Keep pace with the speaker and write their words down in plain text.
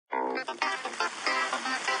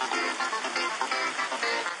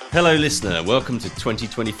Hello listener, welcome to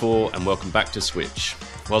 2024 and welcome back to Switch.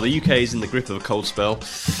 While the UK is in the grip of a cold spell,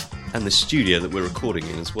 and the studio that we're recording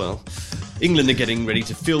in as well, England are getting ready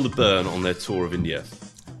to feel the burn on their tour of India.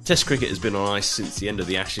 Test cricket has been on ice since the end of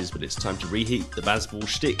the Ashes, but it's time to reheat the Bazball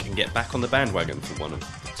shtick and get back on the bandwagon for one of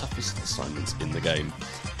the toughest assignments in the game.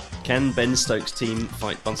 Can Ben Stokes' team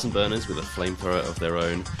fight Bunsen burners with a flamethrower of their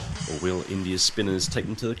own, or will India's spinners take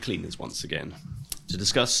them to the cleaners once again? To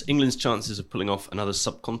discuss England's chances of pulling off another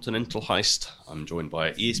subcontinental heist, I'm joined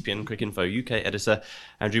by ESPN Cricinfo UK editor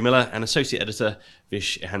Andrew Miller and associate editor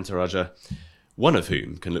Vish Ehantaraja, one of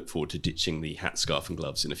whom can look forward to ditching the hat, scarf and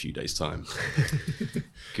gloves in a few days' time.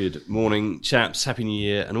 Good morning, chaps. Happy New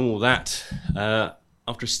Year and all that.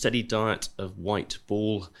 After a steady diet of white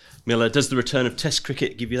ball, Miller, does the return of Test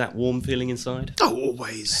cricket give you that warm feeling inside? Oh,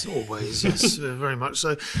 always, yes, very much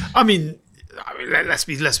so. I mean, let's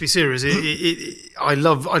be serious. I'd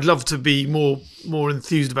love to be more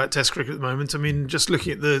enthused about Test cricket at the moment. I mean, just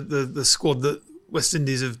looking at the squad that West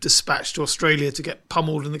Indies have dispatched to Australia to get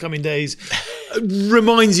pummeled in the coming days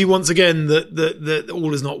reminds you once again that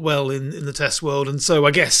all is not well in the Test world. And so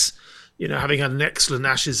I guess, you know, having had an excellent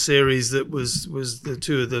Ashes series that was the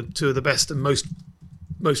two of the best and most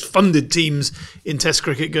funded teams in Test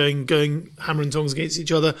cricket going hammer and tongs against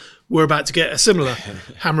each other, we're about to get a similar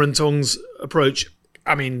hammer and tongs approach.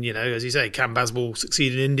 I mean, you know, as you say, can Bazball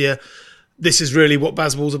succeed in India? This is really what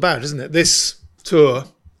Bazball's about, isn't it? This tour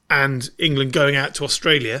and England going out to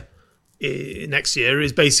Australia next year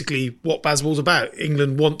is basically what Bazball's about.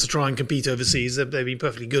 England want to try and compete overseas. They've been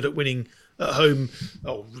perfectly good at winning at home,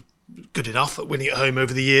 or good enough at winning at home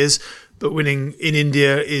over the years, but winning in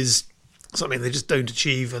India is something they just don't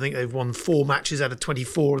achieve. I think they've won 4 matches out of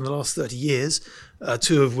 24 in the last 30 years,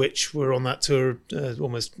 2 of which were on that tour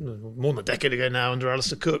almost more than a decade ago now under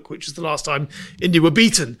Alistair Cook, which is the last time India were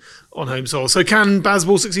beaten on home soil. So can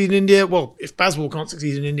Bazball succeed in India? Well, if Bazball can't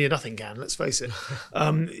succeed in India, nothing can, let's face it.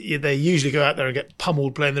 They usually go out there and get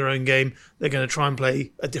pummeled playing their own game. They're going to try and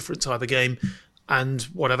play a different type of game, and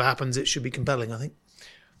whatever happens, it should be compelling, I think.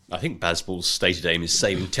 I think Bazball's stated aim is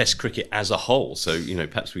saving Test cricket as a whole. So, you know,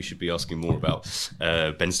 perhaps we should be asking more about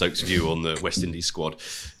Ben Stokes' view on the West Indies squad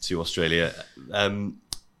to Australia.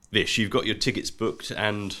 Vish, you've got your tickets booked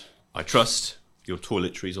and I trust your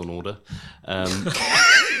toiletries on order.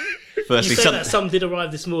 Firstly, you say that some did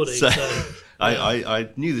arrive this morning. So. I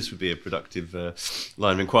knew this would be a productive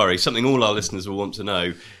line of inquiry. Something all our listeners will want to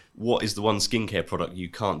know. What is the one skincare product you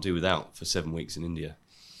can't do without for 7 weeks in India?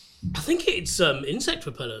 I think it's insect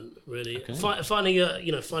repellent, really. Okay.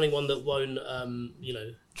 Finding one that won't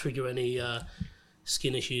trigger any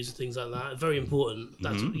skin issues and things like that. Very important.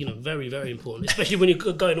 That's very, very important, especially when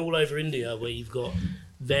you're going all over India where you've got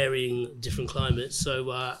varying different climates.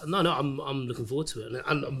 So I'm looking forward to it,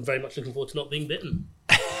 and I'm very much looking forward to not being bitten.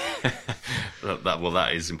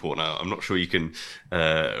 That is important. I'm not sure you can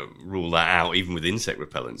rule that out, even with insect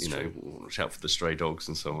repellent. You know, watch out for the stray dogs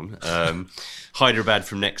and so on. Hyderabad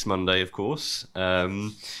from next Monday, of course.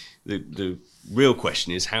 The real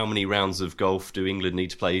question is, how many rounds of golf do England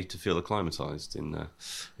need to play to feel acclimatised in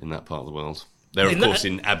that part of the world? They're, of course,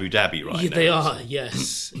 in Abu Dhabi right now. They are,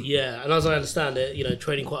 yes. Yeah, and as I understand it, you know,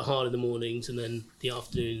 training quite hard in the mornings and then the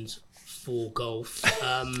afternoons for golf.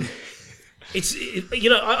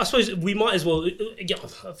 I suppose we might as well.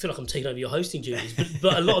 I feel like I'm taking over your hosting duties,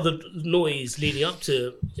 but a lot of the noise leading up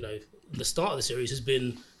to the start of the series has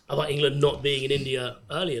been about England not being in India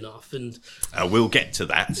early enough, and we'll get to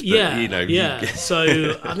that. But, yeah.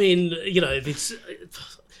 So I mean, if it's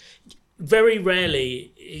very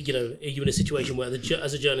rarely, are you in a situation where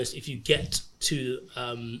as a journalist, if you get to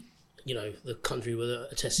the country where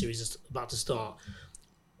a Test series is about to start,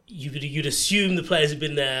 you'd assume the players have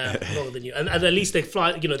been there longer than you, and at least they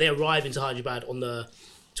fly. They arrive into Hyderabad on the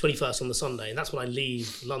 21st on the Sunday, and that's when I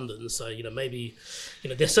leave London. So maybe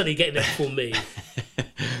they're certainly getting there before me.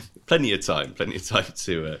 Plenty of time to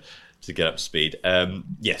get up to speed.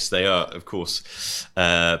 Yes, they are, of course,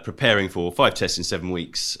 preparing for 5 tests in 7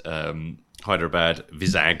 weeks. Hyderabad,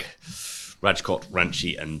 Vizag, Rajkot,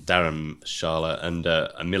 Ranchi and Dharamshala.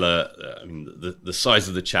 And Miller, the size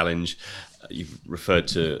of the challenge, you've referred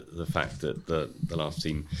to the fact that the last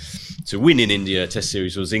team to win in India Test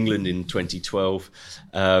Series was England in 2012.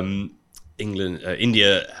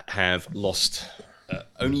 India have lost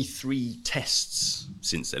only 3 tests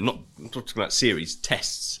since then. I'm talking about series,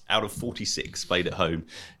 tests out of 46 played at home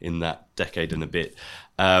in that decade and a bit.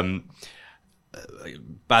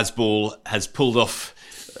 Bazball has pulled off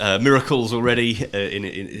miracles already in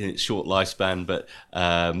its short lifespan, but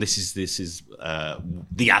this is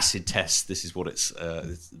the acid test. This is what it's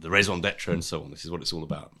the raison d'etre and so on. This is what it's all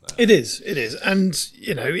about. It is, and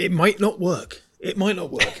it might not work.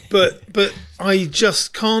 but I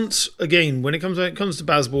just can't. Again, when it comes to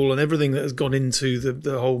Bazball and everything that has gone into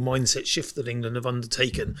the whole mindset shift that England have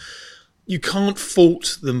undertaken, you can't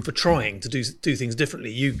fault them for trying to do things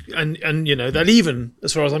differently. And that, even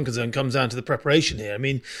as far as I'm concerned, comes down to the preparation here. I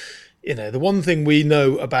mean, the one thing we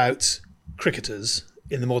know about cricketers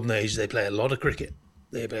in the modern age, they play a lot of cricket.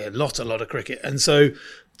 They play a lot of cricket, and so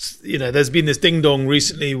there's been this ding dong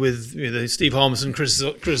recently with Steve Harmison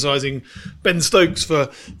criticising Ben Stokes for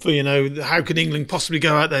how can England possibly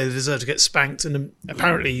go out there? They deserve to get spanked, and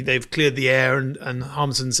apparently they've cleared the air. And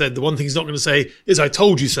Harmison said the one thing he's not going to say is "I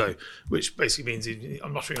told you so," which basically means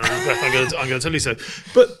I'm not under his breath. I'm going to tell you so.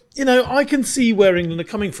 But I can see where England are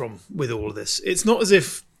coming from with all of this. It's not as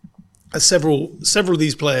if several of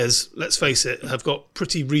these players, let's face it, have got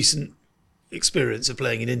pretty recent experience of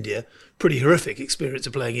playing in India, pretty horrific experience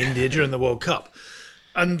of playing in India during the World Cup.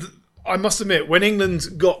 And I must admit, when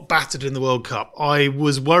England got battered in the World Cup, I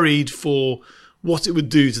was worried for what it would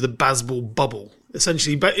do to the Bazball bubble.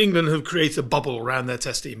 Essentially, England have created a bubble around their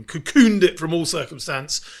test team, cocooned it from all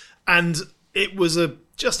circumstance, and it was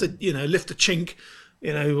just a lift a chink.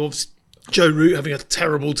 Joe Root having a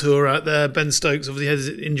terrible tour out there. Ben Stokes obviously had his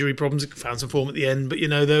injury problems, found some form at the end, but they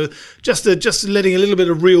were just letting a little bit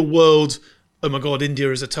of real world, oh my God,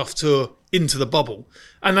 India is a tough tour, into the bubble.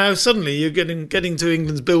 And now suddenly you're getting to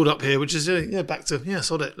England's build up here, which is back to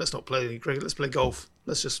sod it. Let's not play any cricket. Let's play golf.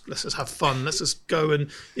 Let's just have fun. Let's just go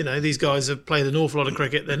and these guys have played an awful lot of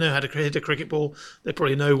cricket. They know how to hit a cricket ball. They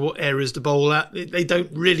probably know what areas to bowl at. They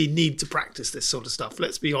don't really need to practice this sort of stuff.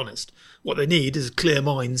 Let's be honest. What they need is clear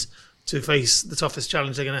minds to face the toughest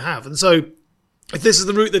challenge they're going to have. And so if this is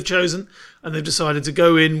the route they've chosen and they've decided to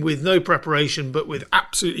go in with no preparation but with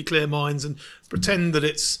absolutely clear minds and pretend that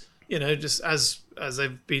it's, just as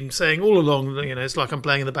they've been saying all along, it's like I'm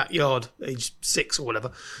playing in the backyard, age 6 or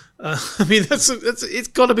whatever. I mean, it's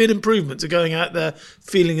got to be an improvement to going out there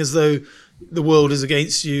feeling as though the world is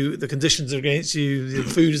against you, the conditions are against you, the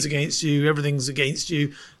food is against you, everything's against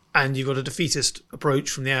you, and you've got a defeatist approach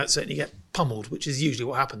from the outset and you get pummeled, which is usually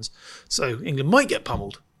what happens. So England might get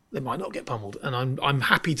pummeled. They might not get pummeled, and I'm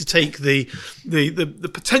happy to take the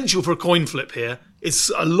potential for a coin flip here. It's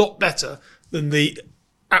a lot better than the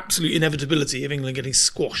absolute inevitability of England getting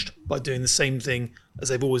squashed by doing the same thing as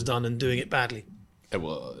they've always done and doing it badly.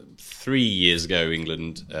 Well, 3 years ago,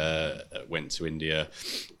 England went to India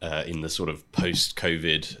in the sort of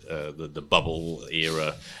post-COVID, the bubble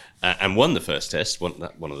era, and won the first test. One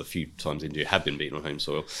of the few times India have been beaten on home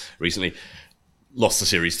soil recently. Lost the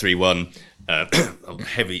series 3-1.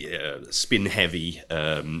 Heavy, spin-heavy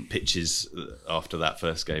pitches after that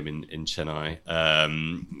first game in Chennai.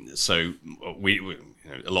 So we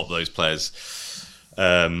a lot of those players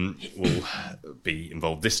will be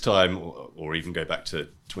involved this time, or even go back to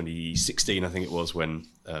 2016, I think it was, when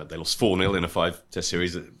they lost 4-0 in a 5-test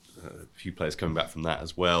series. A few players coming back from that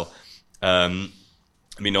as well. I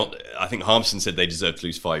think Harmson said they deserved to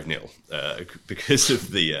lose 5-0 because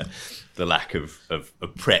of the lack of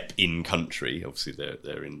prep in country. Obviously,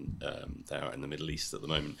 they're in the Middle East at the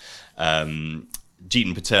moment.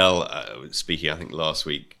 Jeetan Patel, speaking I think last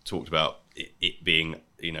week, talked about it being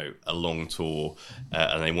a long tour,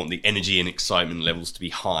 and they want the energy and excitement levels to be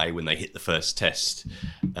high when they hit the first test.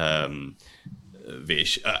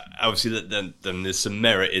 Vish, obviously, then there's some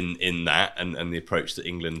merit in that, and the approach that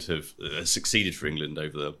England have succeeded for England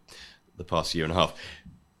over the past year and a half.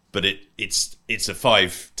 But it's a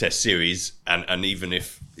 5-test series, and even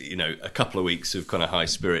if a couple of weeks of kind of high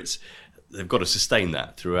spirits, they've got to sustain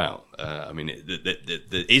that throughout.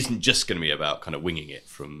 It isn't just going to be about kind of winging it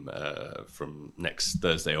from next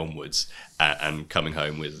Thursday onwards and coming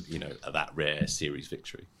home with that rare series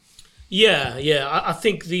victory. Yeah. I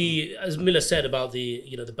think as Miller said about the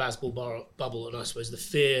Bazball bubble, and I suppose the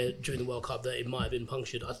fear during the World Cup that it might have been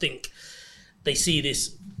punctured. I think they see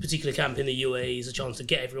this particular camp in the UAE as a chance to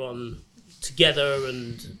get everyone together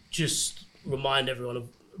and just remind everyone of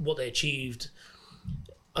what they achieved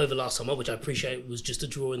over last summer, which I appreciate was just a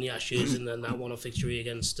draw in the Ashes and then that one-off victory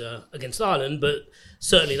against Ireland, but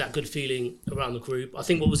certainly that good feeling around the group. I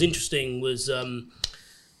think what was interesting was a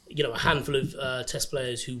handful of Test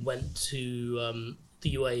players who went to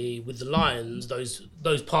the UAE with the Lions, those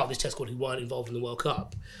part of this Test squad who weren't involved in the World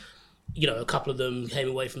Cup. A couple of them came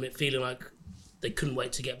away from it feeling like they couldn't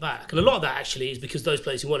wait to get back. And a lot of that actually is because those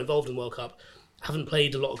players who weren't involved in the World Cup haven't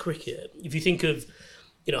played a lot of cricket. If you think of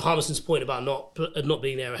Harmison's point about not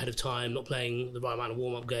being there ahead of time, not playing the right amount of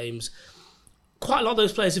warm-up games. Quite a lot of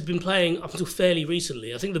those players have been playing up until fairly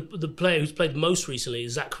recently. I think the player who's played most recently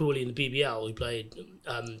is Zach Crawley in the BBL, who played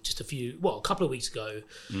just a couple of weeks ago.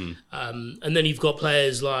 And then you've got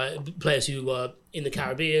players who are in the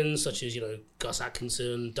Caribbean, such as Gus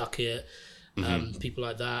Atkinson, Duckett, people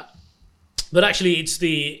like that. But actually, it's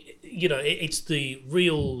the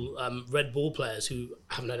real red ball players who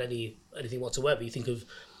haven't had anything whatsoever. You think of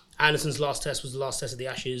Anderson's last test was the last test of the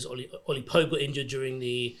Ashes. Ollie Pope got injured during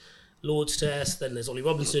the Lord's Test. Then there's Ollie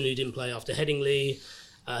Robinson, who didn't play after Headingley.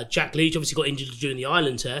 Jack Leach obviously got injured during the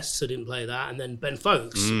Ireland Test, so didn't play that. And then Ben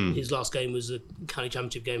Folkes, his last game was a county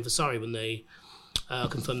championship game for Surrey when they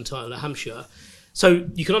confirmed the title at Hampshire. So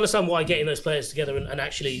you can understand why getting those players together and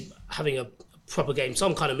actually having a proper game,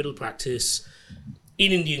 some kind of middle practice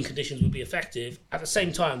in Indian conditions would be effective. At the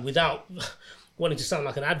same time, without wanting to sound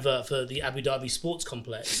like an advert for the Abu Dhabi Sports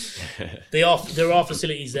Complex, there are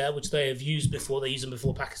facilities there which they have used before. They used them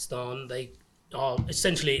before Pakistan. They are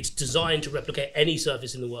essentially, it's designed to replicate any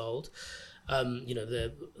surface in the world.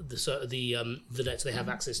 The nets they have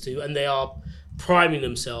access to, and they are priming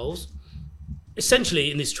themselves essentially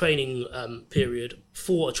in this training period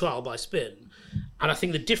for a trial by spin. And I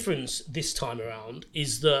think the difference this time around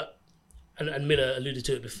is that, and Miller alluded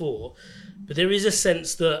to it before, but there is a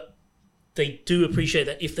sense that they do appreciate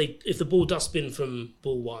that if the ball does spin from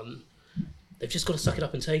ball one, they've just got to suck it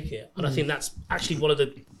up and take it. And I think that's actually one of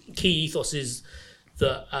the key ethoses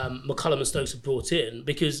that McCullum and Stokes have brought in,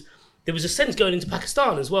 because there was a sense going into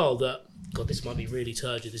Pakistan as well that, God, this might be really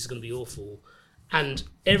turgid, this is going to be awful. And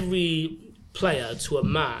every player to a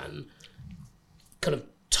man kind of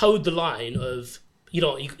towed the line of,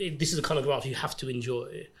 this is a kind of graph you have to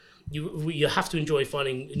enjoy. You have to enjoy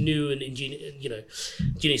finding new and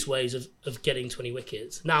ingenious ways of getting 20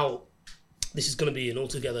 wickets. Now, this is going to be an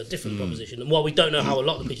altogether different proposition. And while we don't know how a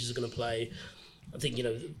lot of the pitches are going to play, I think,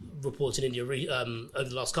 reports in India over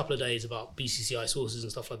the last couple of days about BCCI sources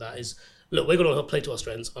and stuff like that is, look, we're going to play to our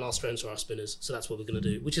strengths, and our strengths are our spinners, so that's what we're going to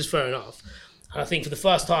do, which is fair enough. And I think for the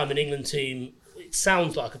first time, an England team, it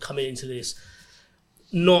sounds like, are coming into this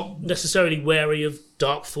not necessarily wary of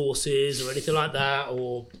dark forces or anything like that,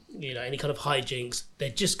 or any kind of hijinks. They're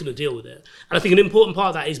just going to deal with it. And I think an important part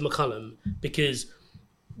of that is McCullum, because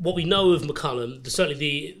what we know of McCullum,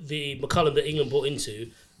 certainly the McCullum that England bought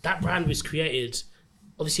into, that brand was created,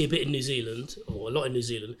 obviously a bit in New Zealand, or a lot in New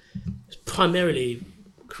Zealand. It's primarily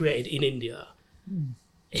created in India.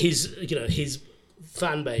 His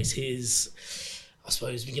fan base,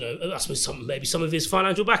 some of his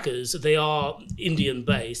financial backers, they are Indian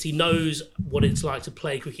based. He knows what it's like to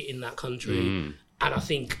play cricket in that country. And I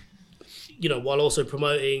think, while also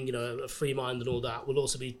promoting, a free mind and all that, will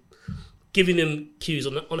also be giving them cues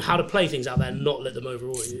on how to play things out there and not let them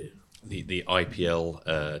overawe you. The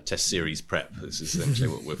IPL Test Series prep is essentially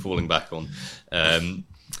what we're falling back on. The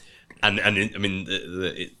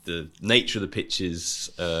nature of the pitches,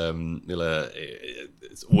 Miller,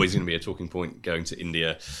 it's always going to be a talking point going to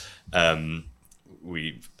India. Rohit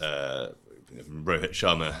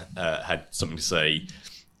Sharma had something to say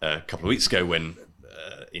a couple of weeks ago when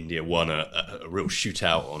India won a real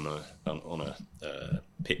shootout on a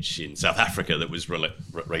pitch in South Africa that was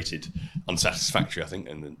rated unsatisfactory, I think,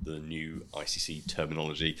 in the new ICC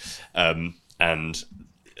terminology, and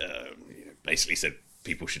basically said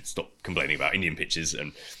people should stop complaining about Indian pitches,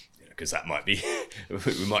 and because that might be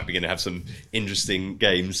we might be going to have some interesting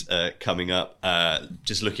games coming up.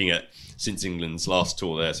 Just looking at since England's last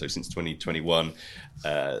tour there, so since 2021,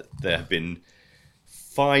 there have been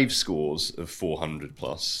 5 scores of 400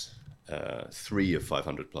 plus, 3 of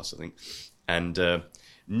 500 plus, I think, and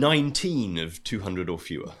 19 of 200 or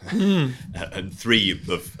fewer, and 3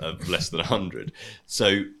 of less than 100.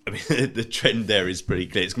 So, I mean, the trend there is pretty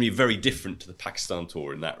clear. It's going to be very different to the Pakistan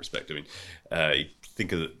tour in that respect. I mean, you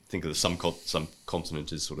think of the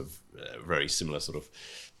subcontinent as sort of very similar, sort of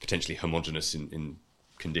potentially homogenous in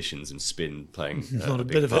conditions and spin playing not a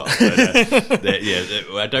big bit part. of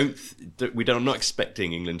But, I'm not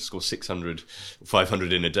expecting England to score 600,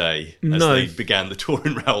 500 in a day as they began the tour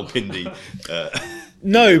in Rawalpindi.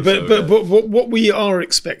 But what we are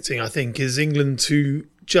expecting, I think, is England to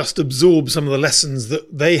just absorb some of the lessons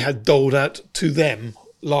that they had doled out to them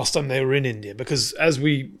last time they were in India. Because as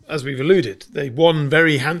we've alluded, they won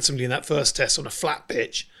very handsomely in that first test on a flat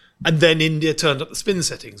pitch, and then India turned up the spin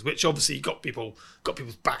settings, which obviously got people's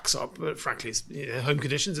backs up. But frankly, home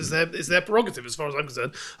conditions is their prerogative as far as I'm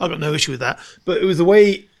concerned. I've got no issue with that. But it was the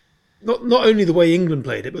way. Not only the way England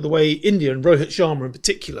played it, but the way India and Rohit Sharma in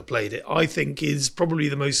particular played it, I think is probably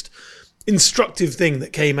the most instructive thing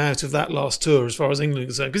that came out of that last tour as far as England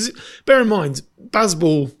is concerned. Because bear in mind,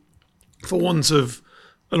 Bazball, for want of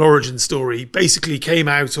an origin story, basically came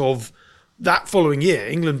out of that following year.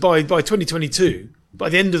 England, by 2022, by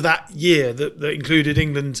the end of that year that included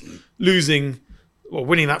England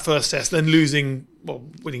winning that first test, then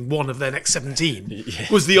winning one of their next 17,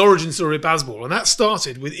 was the origin story of Bazball. And that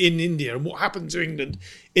started within India and what happened to England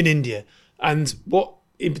in India. And what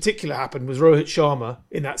in particular happened was Rohit Sharma,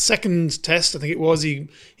 in that second test, I think it was, he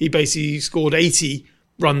basically scored 80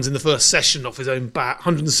 runs in the first session off his own bat,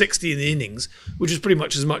 160 in the innings, which is pretty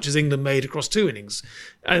much as England made across 2 innings.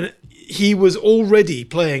 And he was already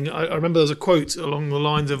playing, I remember there was a quote along the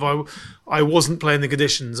lines of, I wasn't playing the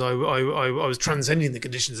conditions, I was transcending the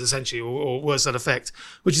conditions essentially, or words to that effect,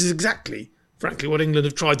 which is exactly, frankly, what England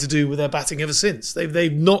have tried to do with their batting ever since.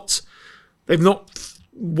 They've not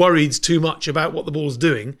worried too much about what the ball's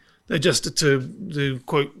doing. They're just, to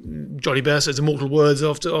quote Johnny Bairstow's immortal words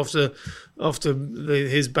after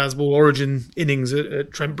his Bazball origin innings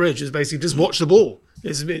at Trent Bridge, is basically just watch the ball.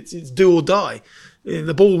 It's do or die.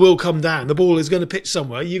 The ball will come down. The ball is going to pitch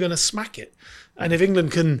somewhere. You're going to smack it. And if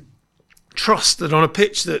England can trust that on a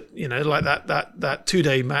pitch that, like that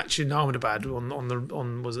 2-day match in Ahmedabad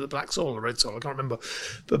on was it the black soil or red soil? I can't remember,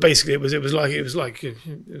 but basically it was like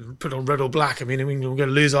put on red or black. I mean, England were going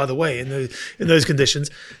to lose either way in those conditions.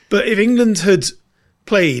 But if England had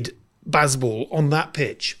played Bazball on that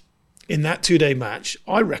pitch in that 2-day match,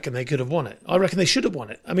 I reckon they could have won it. I reckon they should have won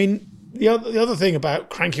it. I mean, the other thing about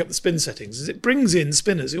cranking up the spin settings is it brings in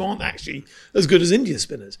spinners who aren't actually as good as India's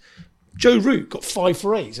spinners. Joe Root got 5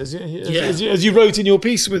 for 8, as you wrote in your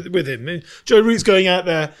piece with him. Joe Root's going out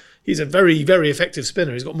there. He's a very, very effective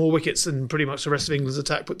spinner. He's got more wickets than pretty much the rest of England's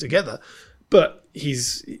attack put together. But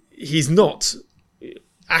he's not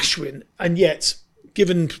Ashwin, and yet,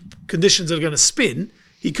 given conditions that are going to spin,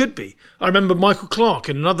 he could be. I remember Michael Clarke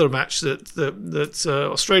in another match that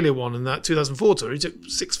Australia won in that 2004 tour. He took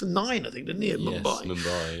 6 for 9, I think, didn't he, at Mumbai?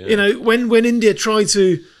 Mumbai, yeah. When India try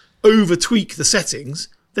to over-tweak the settings,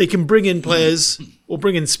 they can bring in players, or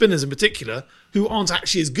bring in spinners in particular, who aren't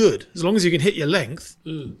actually as good. As long as you can hit your length,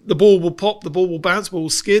 the ball will pop, the ball will bounce, the ball will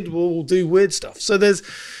skid, the ball will do weird stuff. So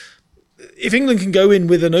if England can go in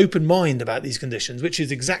with an open mind about these conditions, which is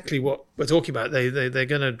exactly what we're talking about, they're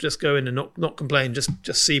going to just go in and not complain, just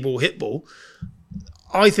see ball, hit ball.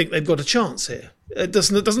 I think they've got a chance here. It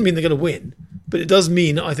doesn't mean they're going to win, but it does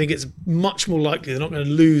mean I think it's much more likely they're not going to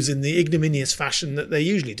lose in the ignominious fashion that they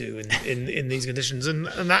usually do in these conditions. And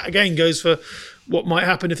that again goes for what might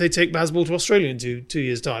happen if they take Bazball to Australia in 2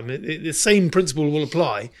 years' time. The same principle will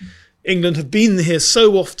apply. England have been here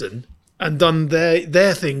so often and done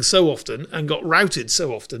their thing so often and got routed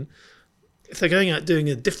so often. If they're going out doing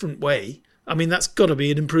it a different way, I mean, that's got to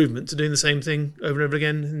be an improvement to doing the same thing over and over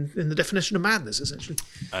again in the definition of madness, essentially.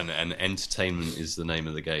 And entertainment is the name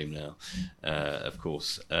of the game now, of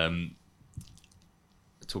course.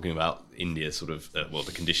 Talking about India, sort of,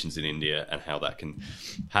 the conditions in India and how that can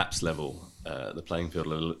perhaps level the playing field a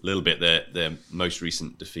little bit. Their most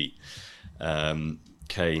recent defeat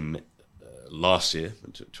came last year,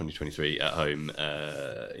 2023, at home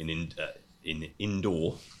in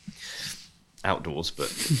outdoors,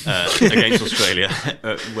 but against Australia,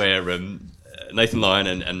 where Nathan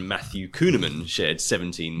Lyon and Matthew Kuhneman shared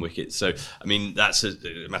 17 wickets. So, I mean, that's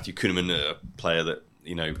Matthew Kuhneman, a player that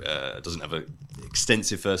doesn't have an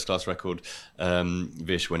extensive first-class record.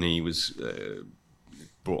 Vish, when he was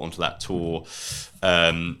brought onto that tour,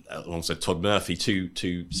 alongside Todd Murphy,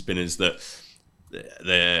 two spinners that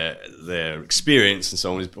their experience and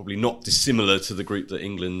so on is probably not dissimilar to the group that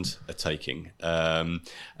England are taking. I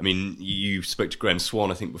mean, you spoke to Graham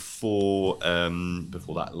Swan, I think, before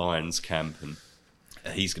that Lions camp, and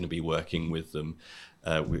he's going to be working with them,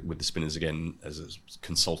 with the spinners again as a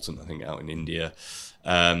consultant, I think, out in India.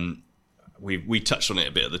 We touched on it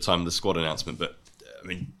a bit at the time of the squad announcement, but I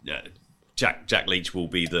mean, Jack Leach will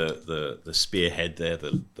be the spearhead there,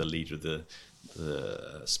 the leader of the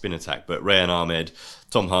spin attack. But Rayan Ahmed,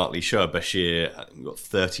 Tom Hartley, Shoaib Bashir, we've got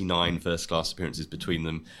 39 first-class appearances between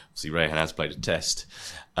them. Obviously, Rayan has played a test.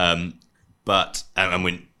 But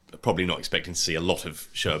we're probably not expecting to see a lot of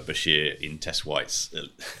Shoaib Bashir in test whites,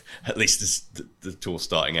 at least as the tour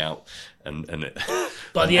starting out. And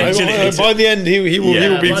by the end, he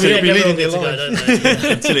will be leading the line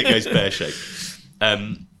until it goes pear-shaped.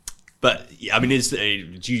 But I mean,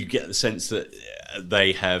 do you get the sense that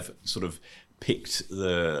they have sort of picked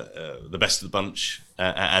the best of the bunch,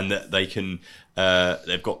 and that they can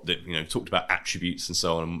they've got talked about attributes and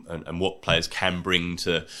so on, and what players can bring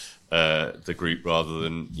to the group rather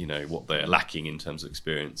than what they're lacking in terms of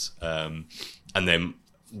experience, and then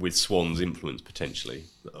with Swan's influence potentially,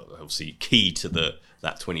 obviously key to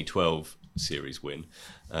that 2012 series win.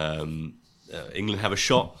 England have a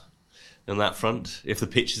shot on that front if the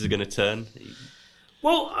pitches are going to turn.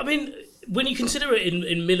 Well, I mean, when you consider it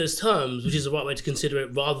in Miller's terms, which is the right way to consider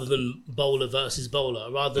it, rather than bowler versus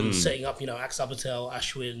bowler, rather than setting up, Axar Patel,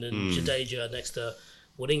 Ashwin, and Jadeja next to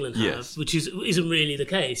what England have, which isn't really the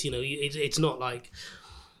case. It's not like,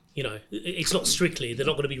 it's not strictly, they're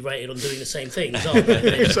not going to be rated on doing the same things, are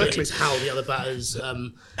they? Exactly. It's how the other batters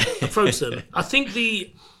approach them. I think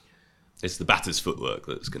it's the batter's footwork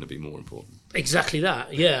that's going to be more important. Exactly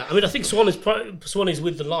that, yeah. I mean, I think Swan is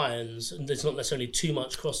with the Lions, and there's not necessarily too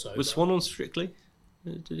much crossover. Was Swan on Strictly?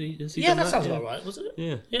 Has he yeah, done that sounds about right, wasn't it?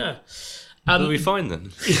 Yeah. Yeah. We'll be fine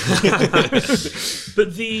then. But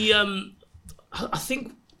I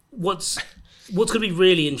think what's going to be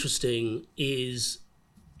really interesting is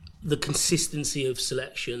the consistency of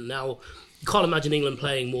selection. Now, you can't imagine England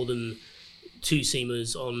playing more than two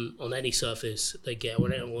seamers on any surface they get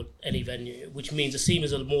or any venue, which means the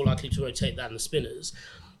seamers are more likely to rotate than the spinners,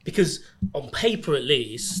 because on paper at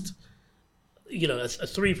least, a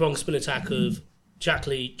three-pronged spin attack of Jack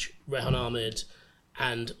Leach, Rehan Ahmed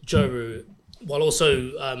and Joe Root, while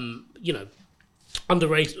also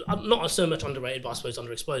underrated, not so much underrated, but I suppose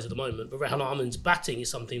underexposed at the moment, but Rehan Ahmed's batting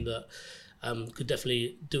is something that could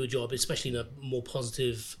definitely do a job, especially in a more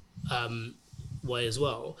positive way as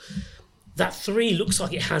well. That three looks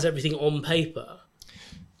like it has everything on paper.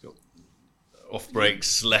 Off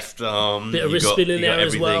breaks, left arm. Bit of wrist spin in there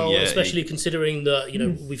as well, yeah, especially considering that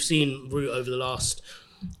we've seen Root over the last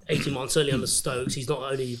 18 months, certainly under Stokes. He's not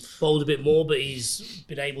only bowled a bit more, but he's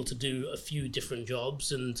been able to do a few different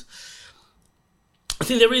jobs, and I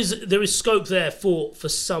think there is scope there for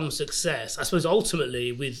some success. I suppose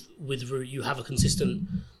ultimately with Root you have a consistent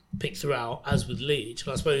pick throughout, as with Leach,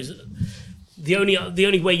 and I suppose the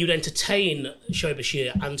only way you'd entertain Shoaib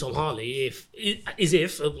Bashir and Tom Hartley if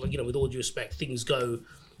with all due respect, things go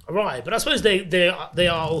awry. But I suppose they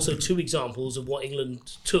are also two examples of what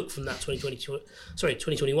England took from that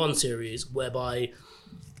 2021 series, whereby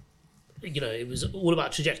it was all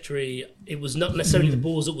about trajectory. It was not necessarily the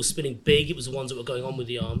balls that were spinning big; it was the ones that were going on with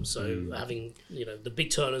the arm. So having the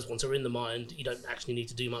big turners, once they're in the mind, you don't actually need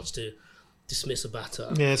to do much to dismiss a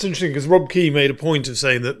batter. Yeah, it's interesting because Rob Key made a point of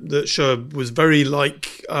saying that Shoaib was very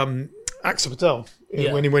like Axar Patel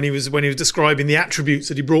when he was describing the attributes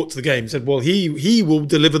that he brought to the game. He said, well, he will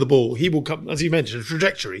deliver the ball. He will come, as you mentioned, a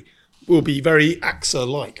trajectory will be very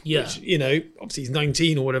Axar-like. Yeah. Which, obviously he's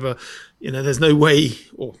 19 or whatever. There's no way,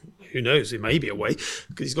 or who knows, it may be a way,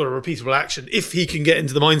 because he's got a repeatable action. If he can get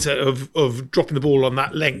into the mindset of dropping the ball on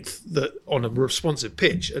that length, that on a responsive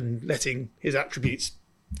pitch, and letting his attributes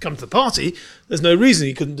come to the party, there's no reason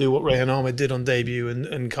he couldn't do what Rehan Ahmed did on debut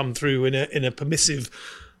and come through in a permissive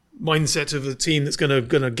mindset of a team that's going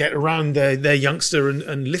to get around their youngster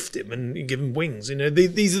and lift him and give him wings.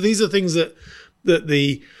 These are things that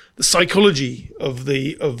the psychology of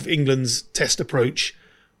England's test approach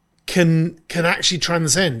can actually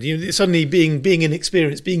transcend. Suddenly being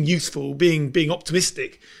inexperienced, being youthful, being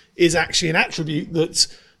optimistic is actually an attribute that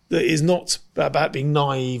is not about being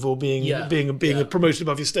naive or being promoted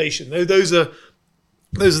above your station. Those are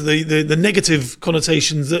the negative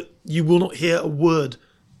connotations that you will not hear a word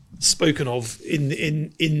spoken of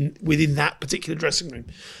within that particular dressing room.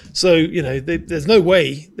 So there's no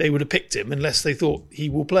way they would have picked him unless they thought he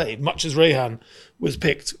will play. Much as Rehan was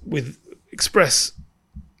picked with express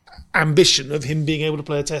ambition of him being able to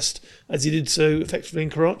play a test as he did so effectively in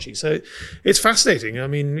Karachi. So it's fascinating. I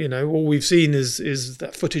mean, all we've seen is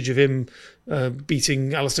that footage of him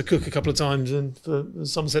beating Alistair Cook a couple of times and for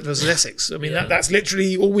Somerset versus Essex. I mean, that's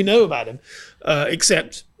literally all we know about him,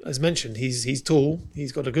 except, as mentioned, he's tall,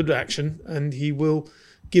 he's got a good action, and he will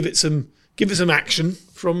give it some action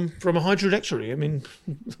from a high trajectory. I mean,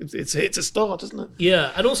 it's a start, isn't it?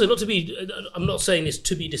 Yeah, and also I'm not saying this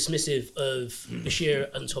to be dismissive of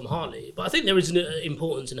Bashir and Tom Hartley, but I think there is an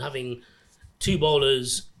importance in having two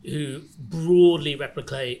bowlers who broadly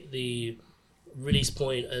replicate the release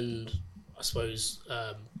point and, I suppose,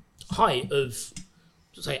 height of,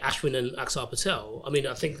 say, Ashwin and Axar Patel. I mean,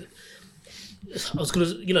 I think I was going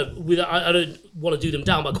to, I don't want to do them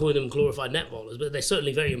down by calling them glorified net bowlers, but they're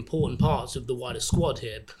certainly very important parts of the wider squad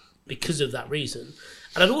here because of that reason.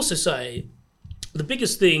 And I'd also say the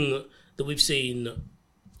biggest thing that we've seen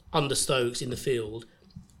under Stokes in the field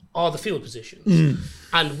are the field positions.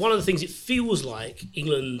 And one of the things it feels like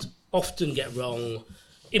England often get wrong,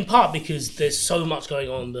 in part because there's so much going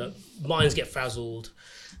on that minds get frazzled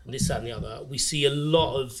and this, that and the other. We see a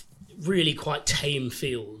lot of really quite tame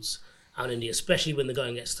fields out in India, especially when the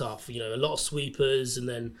going gets tough. You know, a lot of sweepers, and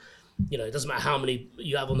then, you know, it doesn't matter how many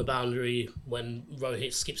you have on the boundary when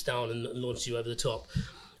Rohit skips down and launches you over the top.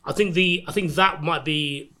 I think that might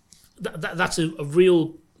be that's a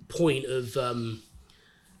real point of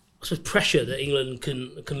I suppose pressure that England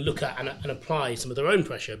can look at and apply some of their own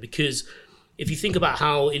pressure, because if you think about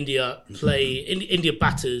how India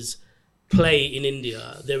batters play in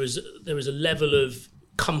India, there is a level of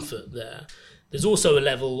comfort there. There's also a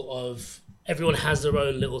level of everyone has their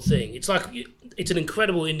own little thing. It's like it's an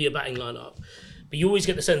incredible India batting lineup, but you always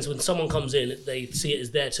get the sense when someone comes in, they see it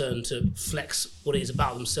as their turn to flex what it is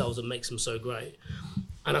about themselves and makes them so great.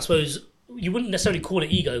 And I suppose you wouldn't necessarily call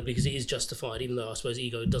it ego because it is justified, even though I suppose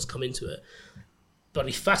ego does come into it. But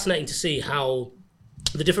it'd be fascinating to see how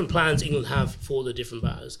the different plans England have for the different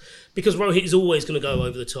batters. Because Rohit is always going to go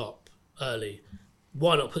over the top early.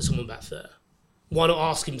 Why not put someone back there? Why not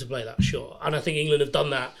ask him to play that shot? And I think England have done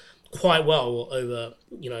that quite well over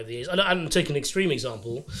the years. And take an extreme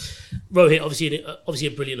example. Rohit, obviously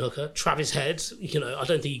a brilliant hooker. Travis Head, I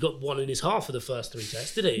don't think he got one in his half for the first 3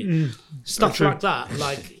 tests, did he? Stuff like that.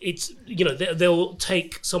 Like it's they'll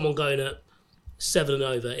take someone going at 7 and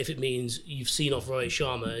over if it means you've seen off Rohit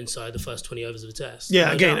Sharma inside the first 20 overs of a test.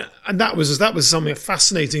 Yeah, and that was something, a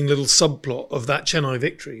fascinating little subplot of that Chennai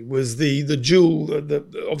victory was the duel, the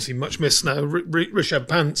obviously much missed now, Rishabh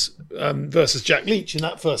Pant versus Jack Leach in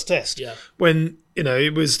that first test. Yeah. When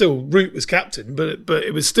it was still Root was captain, but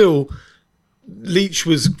it was still Leach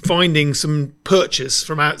was finding some purchase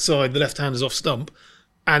from outside the left-handers off stump,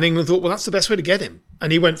 and England thought, well, that's the best way to get him.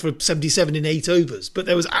 And he went for 77 in 8 overs. But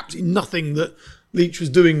there was absolutely nothing that Leach was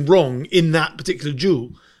doing wrong in that particular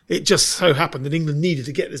duel. It just so happened that England needed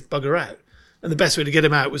to get this bugger out. And the best way to get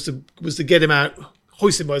him out was to get him out,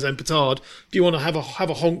 hoist him by his own petard. Do you want to have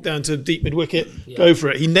a honk down to deep mid-wicket? Yeah. Go for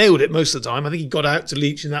it. He nailed it most of the time. I think he got out to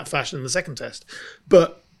Leach in that fashion in the second test.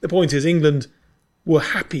 But the point is, England were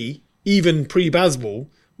happy, even pre-Bazball,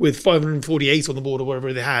 with 548 on the board or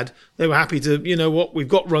whatever they had. They were happy to, we've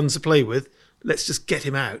got runs to play with. Let's just get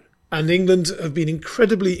him out. And England have been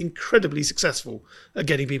incredibly, incredibly successful at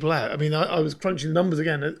getting people out. I mean, I was crunching the numbers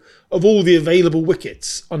again. Of all the available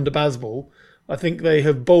wickets under Bazball, I think they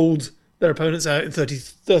have bowled their opponents out in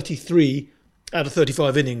 33 out of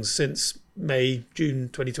 35 innings since May, June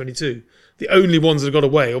 2022. The only ones that have got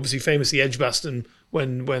away, obviously famously Edgbaston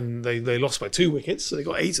when they lost by 2 wickets, so they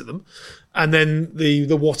got 8 of them. And then the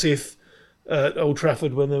what if at Old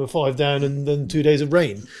Trafford when there were 5 down and then 2 days of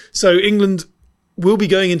rain. So England will be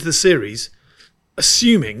going into the series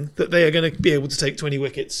assuming that they are going to be able to take 20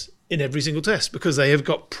 wickets in every single test because they have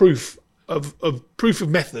got proof of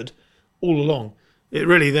method all along. It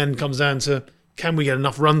really then comes down to, can we get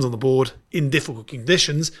enough runs on the board in difficult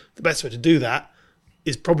conditions? The best way to do that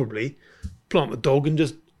is probably plant the dog and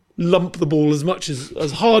just lump the ball as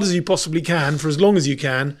hard as you possibly can for as long as you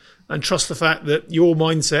can, and trust the fact that your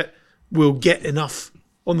mindset will get enough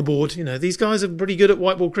on the board. These guys are pretty good at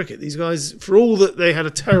white ball cricket. These guys, for all that they had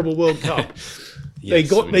a terrible World Cup, they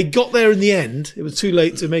got there in the end. It was too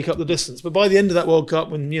late to make up the distance. But by the end of that World Cup,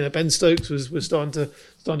 when Ben Stokes was starting to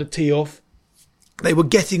tee off, they were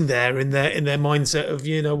getting there in their mindset of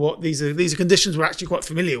these are conditions we're actually quite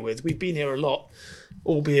familiar with. We've been here a lot,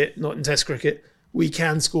 albeit not in Test cricket. We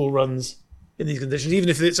can score runs in these conditions, even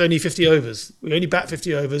if it's only 50 overs. We only bat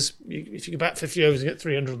 50 overs. If you can bat 50 overs and get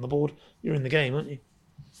 300 on the board, you're in the game, aren't you?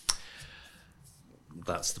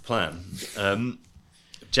 That's the plan.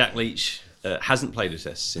 Jack Leach hasn't played a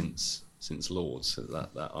test since Lords, so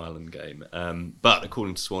that Ireland game. But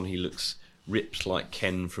according to Swan, he looks ripped like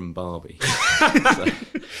Ken from Barbie.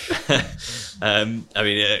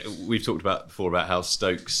 We've talked before about how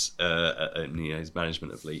Stokes, his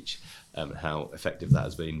management of Leach, how effective that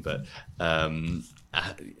has been. But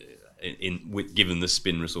given the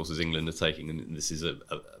spin resources England are taking, and this is a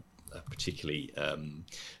particularly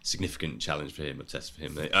significant challenge for him, a test for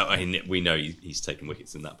him. We know he's taken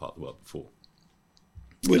wickets in that part of the world before.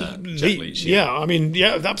 Leach, absolutely. I mean,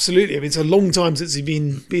 it's a long time since he's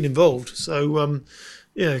been involved. So,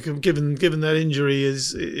 given that injury,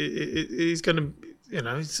 he's going to,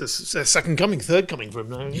 it's a second coming, third coming for him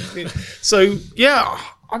now. So, yeah,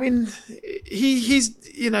 I mean, he's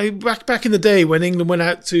back in the day when England went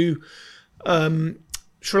out to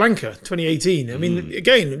Sri Lanka 2018. I mean,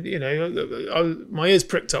 again, my ears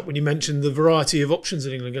pricked up when you mentioned the variety of options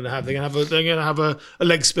that England are going to have. They're going to have a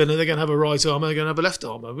leg spinner, they're going to have a right armour, they're going to have a left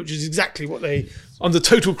armour, which is exactly what they under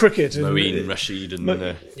total cricket. Moeen, Rashid,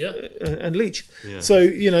 and Leach. Yeah. So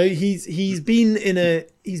he's been in a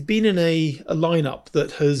lineup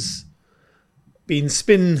that has been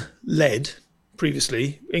spin led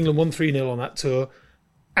previously. England won 3-0 on that tour.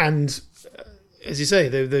 and as you say,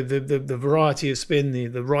 the variety of spin,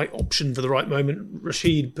 the right option for the right moment.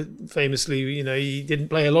 Rashid famously, he didn't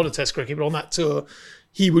play a lot of Test cricket, but on that tour,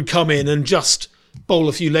 he would come in and just bowl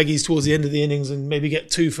a few leggies towards the end of the innings and maybe get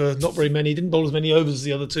 2 for not very many. He didn't bowl as many overs as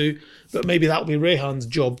the other 2, but maybe that'll be Rehan's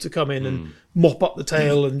job to come in and mop up the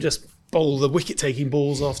tail and just bowl the wicket-taking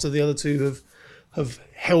balls after the other 2 have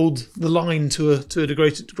held the line to a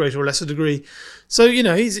greater or lesser degree. So he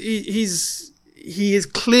is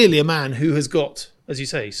clearly a man who has got, as you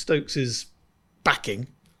say, Stokes' backing.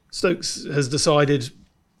 Stokes has decided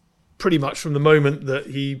pretty much from the moment that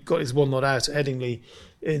he got his 1 not out at Headingley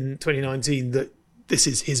in 2019 that this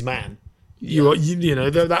is his man. That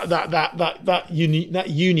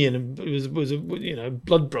union was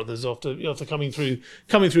blood brothers after coming through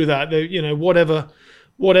that.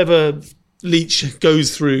 Whatever Leach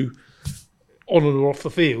goes through on or off the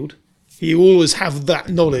field, he always have that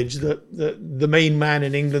knowledge that the main man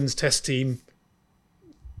in England's Test team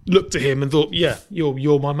looked at him and thought, "Yeah,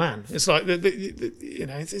 you're my man." It's like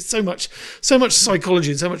it's so much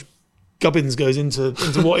psychology and so much gubbins goes into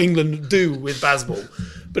what England do with Bazball.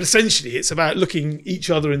 But essentially, it's about looking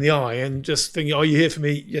each other in the eye and just thinking, "Are you here for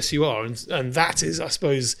me? Yes, you are." And that is, I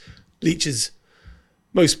suppose, Leach's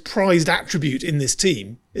most prized attribute in this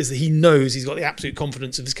team is that he knows he's got the absolute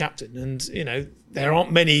confidence of his captain. And there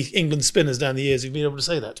aren't many England spinners down the years who've been able to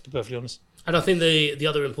say that, to be perfectly honest. And I think the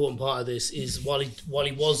other important part of this is while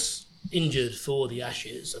he was injured for the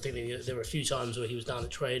Ashes, I think there were a few times where he was down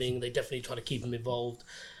at training. They definitely tried to keep him involved.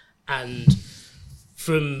 And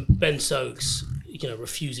from Ben Stokes,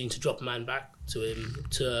 refusing to drop a man back to him,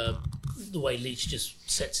 to the way Leach just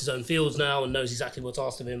sets his own fields now and knows exactly what's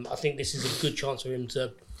asked of him, I think this is a good chance for him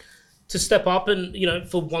to step up and,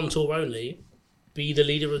 for 1 tour only, be the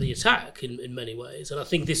leader of the attack in many ways. And I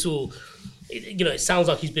think this will, it sounds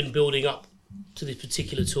like he's been building up to this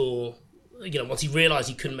particular tour. Once he realised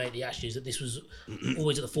he couldn't make the Ashes, that this was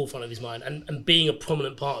always at the forefront of his mind, and being a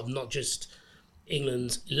prominent part of not just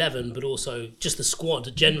England's 11, but also just the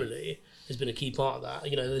squad generally has been a key part of that.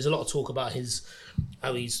 There's a lot of talk about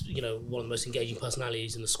how he's one of the most engaging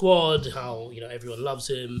personalities in the squad, how everyone loves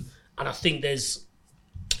him, and I think there's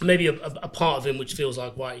maybe a part of him which feels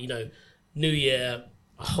like, right, new year,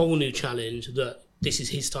 a whole new challenge, that this is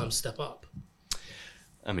his time to step up.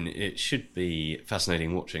 I mean, it should be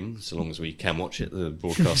fascinating watching, so long as we can watch it. The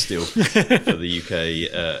broadcast deal for the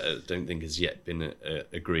UK, don't think has yet been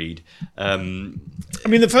agreed. I mean,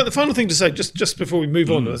 the final thing to say, just before we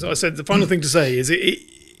move on, as I said, the final thing to say is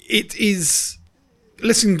it is,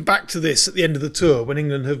 listening back to this at the end of the tour when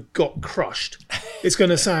England have got crushed, it's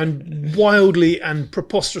going to sound wildly and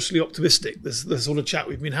preposterously optimistic, the sort of chat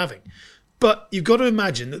we've been having. But you've got to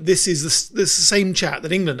imagine that this is the same chat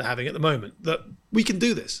that England are having at the moment, that we can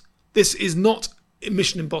do this. This is not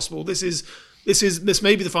mission impossible. This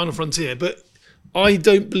may be the final frontier, but I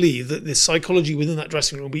don't believe that the psychology within that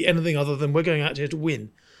dressing room will be anything other than we're going out here to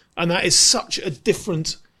win. And that is such a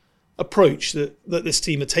different approach that this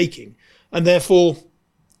team are taking. And therefore,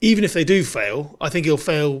 even if they do fail, I think it'll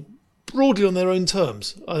fail broadly on their own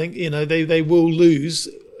terms. I think, they will lose,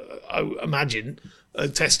 I imagine, a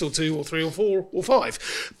test or 2 or 3 or 4 or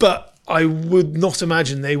 5. But I would not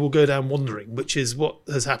imagine they will go down wandering, which is what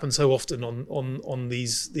has happened so often on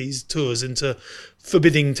these tours into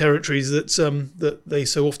forbidding territories that they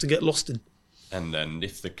so often get lost in. And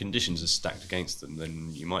if the conditions are stacked against them, then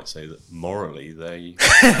you might say that morally they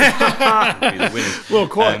will be the winners. Well,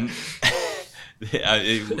 quite.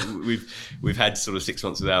 We've had sort of 6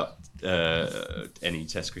 months without any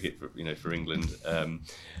Test cricket for England.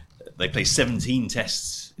 They play 17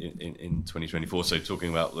 tests in 2024. So talking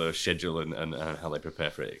about the schedule and how they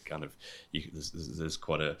prepare for it, there's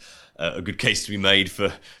quite a good case to be made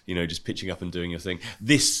for just pitching up and doing your thing.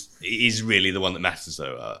 This is really the one that matters,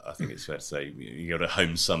 though. I think it's fair to say you got a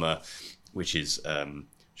home summer, which is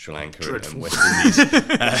Sri Lanka and West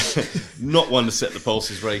Indies. Not one to set the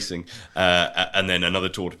pulses racing. And then another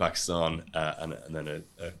tour to Pakistan, and then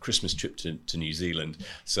a Christmas trip to New Zealand.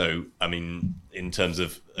 So, I mean, in terms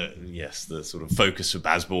of, the sort of focus for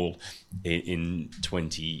Bazball in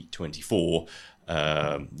 2024,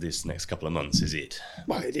 this next couple of months is it.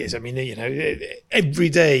 Well, it is. I mean, every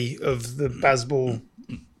day of the Bazball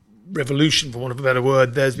revolution, for want of a better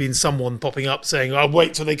word, there's been someone popping up saying, "I'll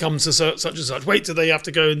wait till they come to such and such. Wait till they have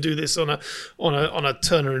to go and do this on a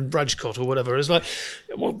Turner and Bradgcott or whatever." It's like,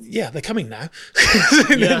 well, yeah, they're coming now.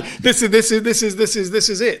 Yeah. This is it.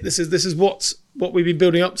 This is what we've been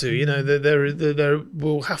building up to. There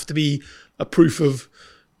will have to be a proof of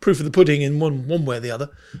the pudding in one way or the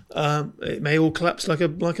other. It may all collapse like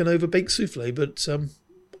an overbaked souffle, but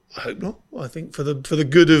I hope not. I think for the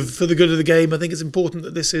good of the game, I think it's important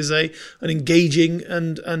that this is an engaging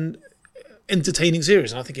and entertaining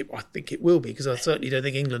series, and I think it will be, because I certainly don't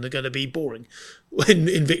think England are going to be boring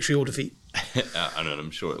in victory or defeat. And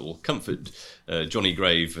I'm sure it will comfort Johnny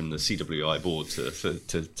Grave and the CWI board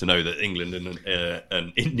to know that England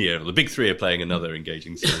and India, the big three, are playing another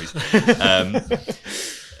engaging series.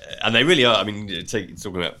 And they really are. I mean,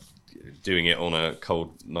 talking about doing it on a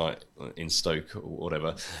cold night in Stoke or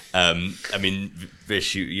whatever. I mean,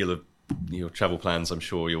 Vish, your travel plans, I'm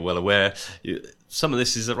sure you're well aware. Some of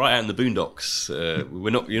this is right out in the boondocks.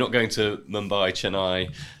 You're not going to Mumbai,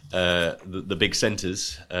 Chennai, the big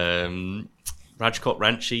centres. Rajkot,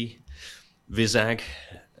 Ranchi, Vizag.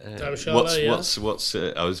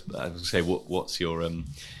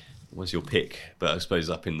 What's your pick? But I suppose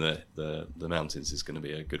up in the mountains is going to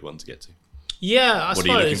be a good one to get to. Yeah, I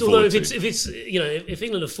suppose. Although if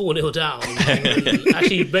England are 4-0 down, then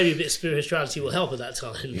actually maybe a bit of spirituality will help at that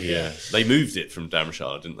time. Yeah, they moved it from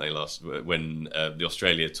Dharamshala, didn't they? When the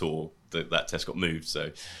Australia tour, that test got moved.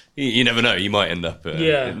 So you never know. You might end up.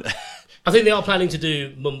 I think they are planning to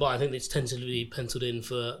do Mumbai. I think it's tentatively penciled in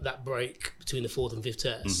for that break between the fourth and fifth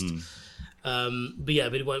test. Mm-hmm. But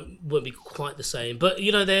it won't be quite the same. But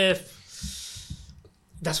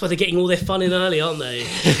that's why they're getting all their fun in early, aren't they?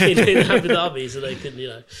 in Abu Dhabi, so they can,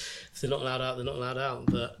 if they're not allowed out, they're not allowed out.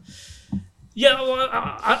 But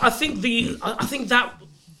I think that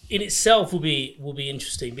in itself will be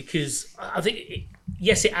interesting, because I think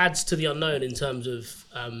it adds to the unknown in terms of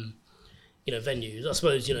venues. I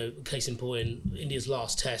suppose case in point, India's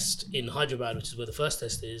last test in Hyderabad, which is where the first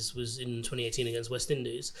test is, was in 2018 against West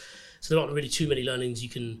Indies. So there aren't really too many learnings you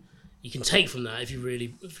can take from that if you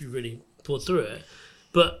really poured through it.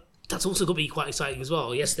 But that's also got to be quite exciting as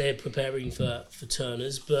well. Yes, they're preparing for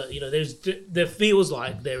turners, but there feels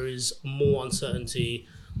like there is more uncertainty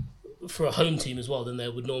for a home team as well than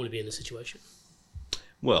there would normally be in this situation.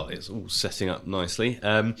 Well, it's all setting up nicely,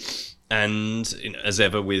 and as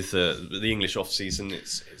ever with the English off season,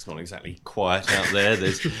 it's not exactly quiet out there.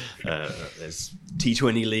 There's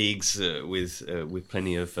T20 leagues with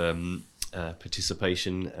plenty of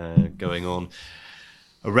participation going on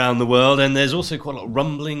around the world, and there's also quite a lot of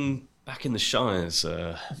rumbling back in the Shires,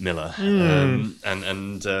 Miller, and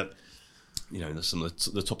there's some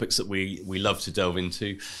of the topics that we love to delve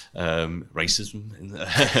into, racism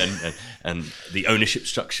and the ownership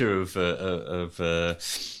structure of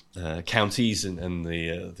counties and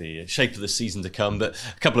the shape of the season to come. But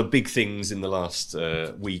a couple of big things in the last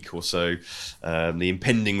week or so: the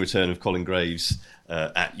impending return of Colin Graves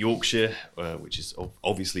at Yorkshire, which is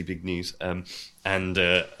obviously big news, and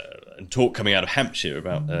talk coming out of Hampshire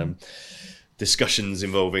about discussions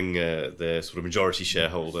involving their sort of majority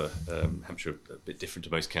shareholder. Hampshire a bit different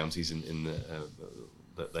to most counties in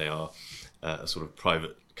that they are a sort of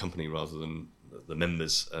private company rather than the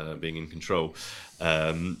members being in control.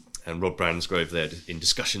 And Rob Bransgrove there in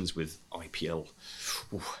discussions with IPL.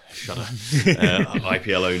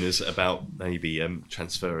 IPL owners about maybe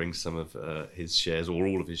transferring some of his shares or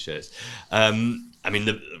all of his shares.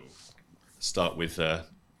 Start with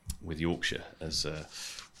Yorkshire, as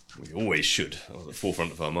we always should, at the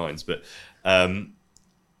forefront of our minds. But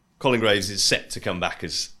Colin Graves is set to come back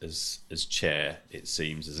as chair, it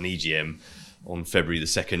seems, as an EGM on February the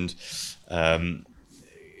 2nd.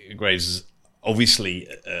 Graves is obviously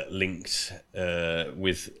linked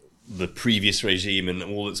with the previous regime and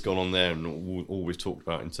all that's gone on there, and all we've talked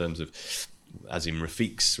about in terms of Azim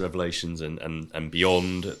Rafiq's revelations and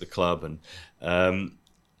beyond at the club. And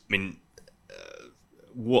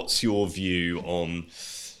what's your view on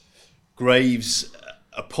Graves'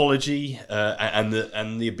 apology and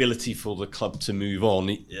the ability for the club to move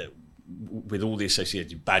on with all the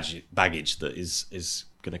associated baggage that is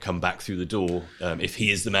going to come back through the door if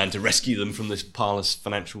he is the man to rescue them from this parlous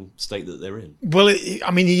financial state that they're in? Well,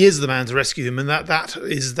 he is the man to rescue them, and that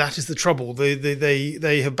is the trouble.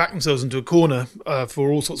 They have backed themselves into a corner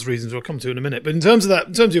for all sorts of reasons we'll come to in a minute. But in terms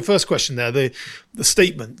of your first question there, the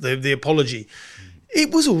statement, the apology,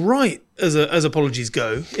 it was all right as apologies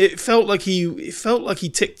go. It felt like he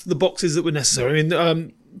ticked the boxes that were necessary.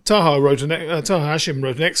 Taha Hashim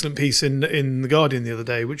wrote an excellent piece in The Guardian the other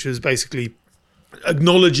day, which was basically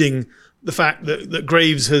acknowledging the fact that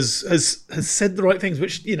Graves has said the right things,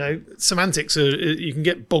 which, semantics you can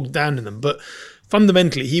get bogged down in them, but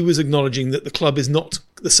fundamentally he was acknowledging that the club is not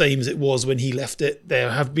the same as it was when he left it.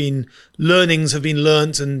 There have been learnings have been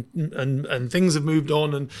learnt and things have moved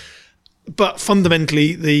on, but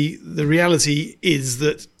fundamentally the reality is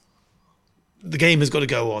that the game has got to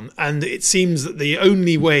go on, and it seems that the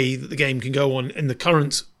only way that the game can go on in the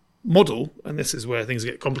current model, and this is where things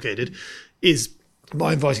get complicated, is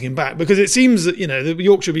by inviting him back, because it seems that the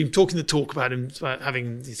Yorkshire have been talking the talk about him, about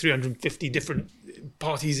having 350 different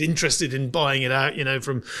parties interested in buying it out,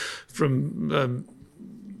 from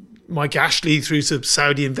Mike Ashley through to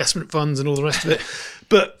Saudi investment funds and all the rest of it.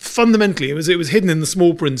 But fundamentally, it was hidden in the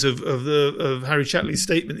small print of Harry Chatley's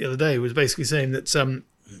statement the other day. Was basically saying that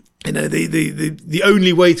the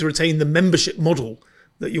only way to retain the membership model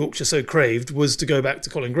that Yorkshire so craved was to go back to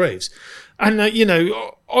Colin Graves. And,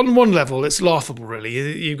 on one level, it's laughable, really.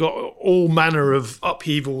 You've got all manner of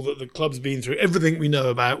upheaval that the club's been through, everything we know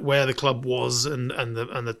about where the club was and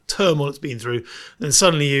the turmoil it's been through. And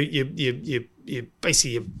suddenly you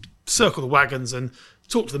basically circle the wagons and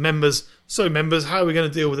talk to the members. So members, how are we going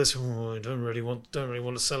to deal with this? Oh, I don't really want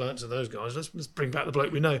to sell out to those guys. Let's bring back the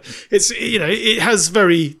bloke we know. It's it has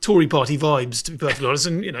very Tory party vibes, to be perfectly honest.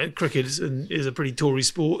 And cricket is a pretty Tory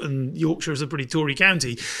sport, and Yorkshire is a pretty Tory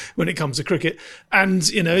county when it comes to cricket. And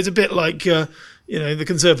it's a bit like the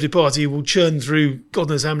Conservative Party will churn through God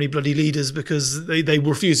knows how many bloody leaders because they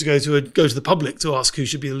refuse to go to the public to ask who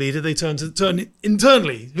should be the leader. They turn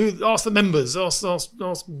internally. Ask the members. Ask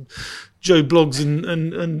Joe Bloggs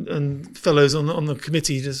and fellows on the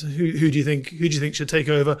committee. Just who do you think should take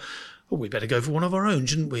over? Oh, we better go for one of our own,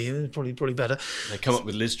 shouldn't we? Probably better. They come up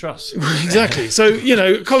with Liz Truss. Exactly.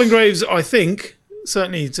 So Colin Graves, I think,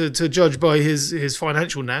 certainly to judge by his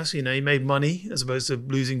financial nous, he made money as opposed to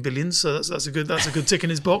losing billions. So that's a good tick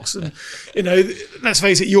in his box. And let's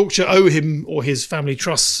face it, Yorkshire owe him or his family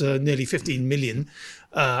trusts nearly 15 million,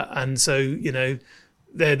 and so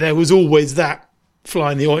there was always that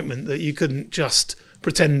fly in the ointment that you couldn't just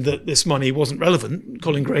pretend that this money wasn't relevant.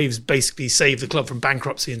 Colin Graves basically saved the club from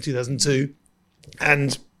bankruptcy in 2002,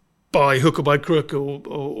 and by hook or by crook,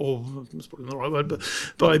 or that's probably not the right word,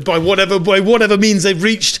 but by whatever means they've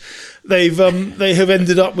reached, they have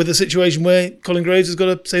ended up with a situation where Colin Graves has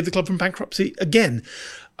got to save the club from bankruptcy again.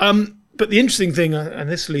 But the interesting thing, and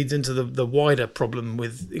this leads into the wider problem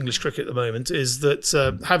with English cricket at the moment, is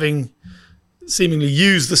that having seemingly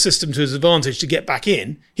used the system to his advantage to get back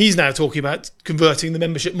in, he's now talking about converting the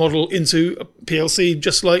membership model into a PLC,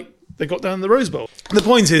 just like they got down the Rose Bowl. The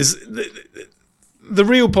point is, the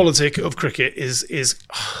real politic of cricket is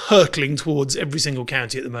hurtling towards every single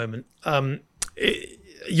county at the moment.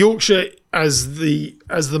 Yorkshire, as the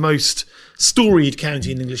most storied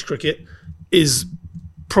county in English cricket, is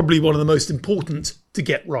probably one of the most important to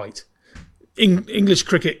get right. English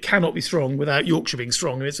cricket cannot be strong without Yorkshire being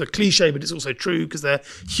strong. And it's a cliche, but it's also true because they're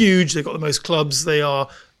huge. They've got the most clubs. They are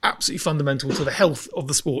absolutely fundamental to the health of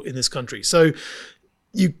the sport in this country. So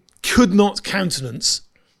you could not countenance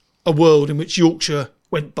a world in which Yorkshire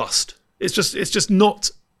went bust. It's just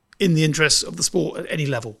not in the interests of the sport at any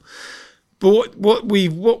level. But what we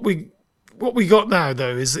got now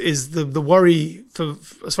though is the worry, for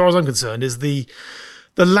as far as I'm concerned, is the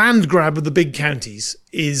land grab of the big counties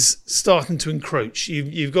is starting to encroach.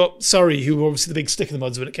 You've got Surrey, who were obviously the big stick in the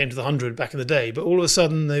muds when it came to the 100 back in the day, but all of a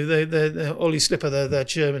sudden, Ollie Slipper, their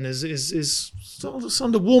chairman, is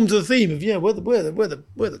starting to warm to the theme of we're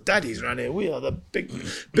the daddies around here. We are the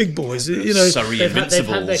big boys. Surrey they've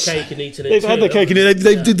Invincibles. had their cake and eaten it. They've had their cake and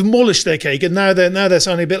they've demolished their cake, and now they're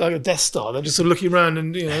sounding a bit like a Death Star. They're just sort of looking around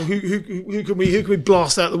and who can we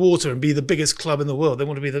blast out the water and be the biggest club in the world? They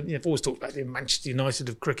want to be I've always talked about the Manchester United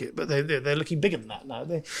of cricket, but they're looking bigger than that now.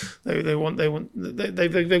 They've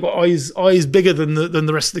got eyes bigger than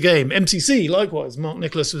the rest of the game. MCC likewise. Mark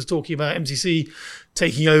Nicholas was talking about MCC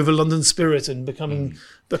taking over London Spirit and becoming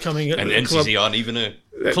and a MCC club. aren't even a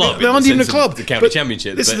club. They aren't even a club. The county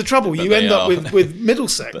championship. This is the trouble. You end up with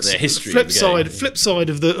Middlesex. But their history. Flip side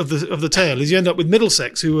of the tale is you end up with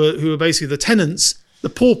Middlesex, who are basically the tenants, the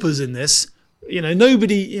paupers in this.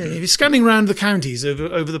 Nobody. If you're scanning around the counties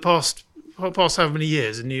over the past however many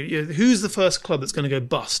years, and who's the first club that's going to go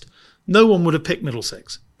bust? No one would have picked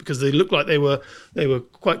Middlesex because they looked like they were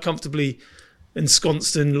quite comfortably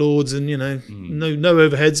ensconced in Lords and no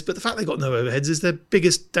overheads. But the fact they got no overheads is their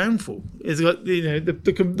biggest downfall. It's like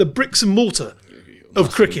the bricks and mortar of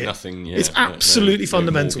cricket. It's absolutely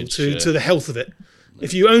fundamental to the health of it.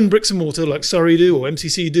 If you own bricks and mortar like Surrey do, or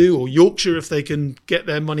MCC do, or Yorkshire, if they can get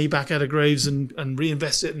their money back out of Graves and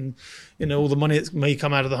reinvest it, and all the money that may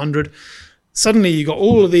come out of the 100, suddenly you got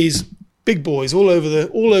all of these big boys all over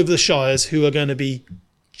the shires who are going to be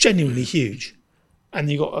genuinely huge, and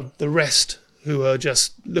you got the rest who are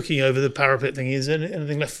just looking over the parapet thinking, is there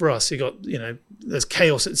anything left for us? You got there's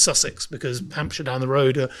chaos at Sussex because Hampshire down the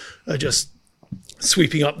road are just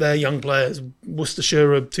sweeping up their young players.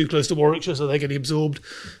 Worcestershire are too close to Warwickshire, so they're getting absorbed.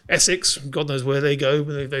 Essex, God knows where they go.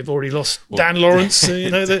 They've already lost Dan Lawrence.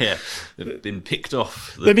 They've been picked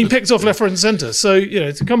off. They've been picked off left, right, and centre. So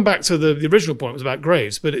to come back to the original point was about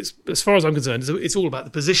Graves, but it's, as far as I'm concerned, it's all about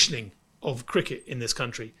the positioning of cricket in this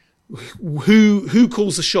country. Who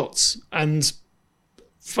calls the shots? And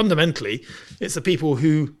fundamentally, it's the people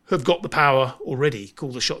who have got the power already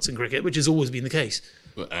call the shots in cricket, which has always been the case.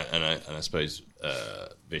 And I suppose,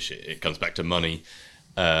 Vish, it comes back to money,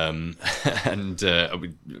 and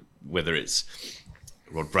whether it's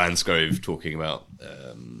Rod Bransgrove talking about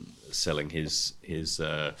selling his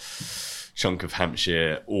chunk of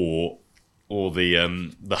Hampshire, or the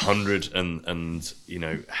 100, and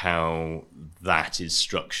how that is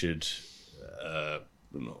structured.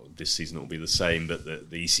 This season it will be the same, but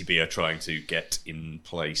the ECB are trying to get in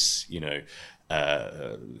place,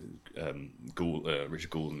 Richard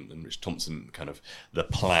Gould and Rich Thompson, kind of the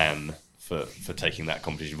plan for taking that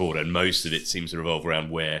competition forward, and most of it seems to revolve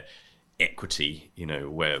around where equity,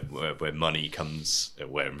 where money comes,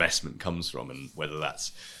 where investment comes from, and whether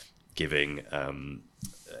that's giving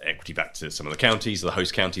equity back to some of the counties, the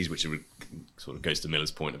host counties, which sort of goes to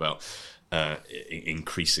Miller's point about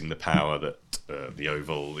increasing the power that the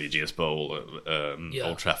Oval, the Ageas Bowl,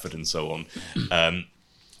 Old Trafford, and so on.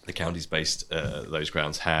 The counties-based those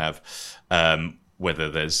grounds have, whether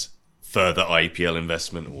there's further IPL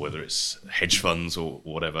investment or whether it's hedge funds or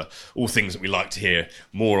whatever, all things that we like to hear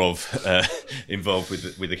more of involved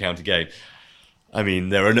with the county game. I mean,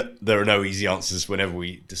 there are no easy answers whenever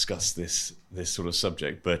we discuss this sort of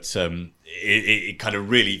subject, but it kind of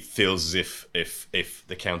really feels as if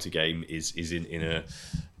the county game is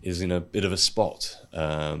in a bit of a spot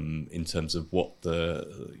in terms of what the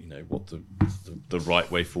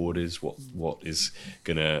right way forward is, what is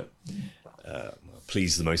going to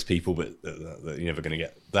please the most people, but you're never going to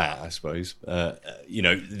get that, I suppose.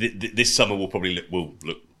 This summer will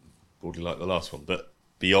look broadly like the last one, but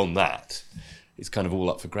beyond that, it's kind of all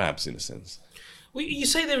up for grabs in a sense. Well, you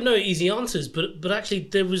say there are no easy answers, but actually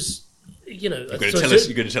there was, You're going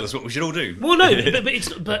to tell us what we should all do. Well, no,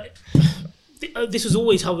 but this was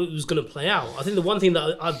always how it was going to play out. I think the one thing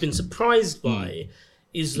that I've been surprised by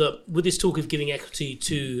is that with this talk of giving equity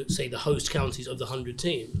to, say, the host counties of the 100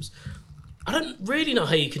 teams, I don't really know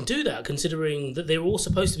how you can do that, considering that they're all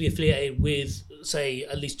supposed to be affiliated with, say,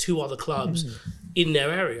 at least 2 other clubs in their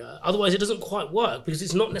area. Otherwise, it doesn't quite work, because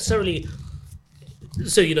it's not necessarily...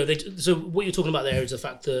 So, so what you're talking about there is the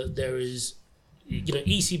fact that there is,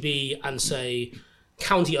 ECB and, say,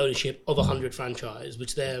 county ownership of 100 franchise,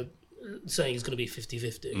 which they're saying is going to be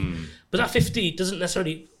 50-50. But that 50 doesn't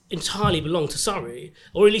necessarily entirely belong to Surrey,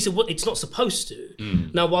 or at least it's not supposed to.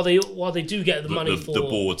 Now, while they do get the money for... The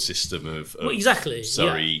board system of exactly,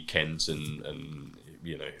 Surrey, Kent and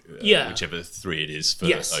whichever 3 it is for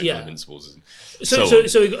Open Invincibles. So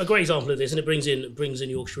a great example of this, and it brings in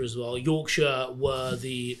Yorkshire as well. Yorkshire were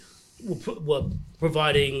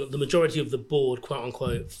providing the majority of the board, quote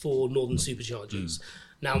unquote, for Northern Superchargers.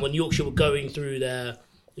 Now, when Yorkshire were going through their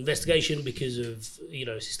investigation because of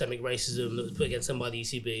systemic racism that was put against them by the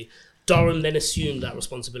ECB, Durham then assumed that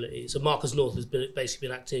responsibility. So Marcus North has basically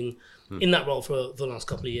been acting in that role for the last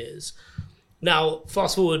couple of years. Now,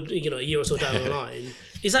 fast forward, a year or so down the line,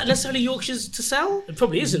 is that necessarily Yorkshire's to sell? It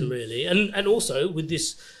probably isn't, really. And also, with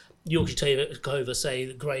this Yorkshire takeover, say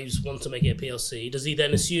that Graves wants to make it a PLC, does he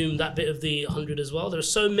then assume that bit of the 100 as well? There are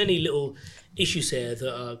so many little issues here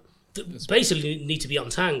that basically need to be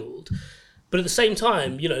untangled. But at the same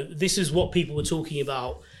time, this is what people were talking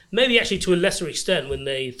about, maybe actually to a lesser extent, when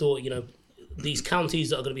they thought, these counties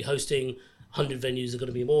that are going to be hosting 100 venues are going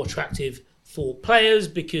to be more attractive for players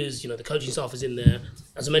because, the coaching staff is in there.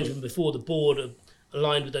 As I mentioned before, the board are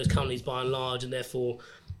aligned with those counties by and large, and therefore,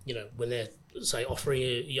 when they're, say, offering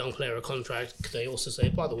a young player a contract, they also say,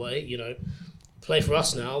 by the way, play for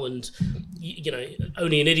us now, and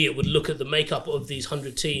only an idiot would look at the makeup of these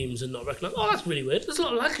 100 teams and not recognise, oh, that's really weird. There's a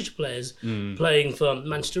lot of Lancashire players playing for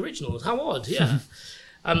Manchester Originals. How odd, yeah.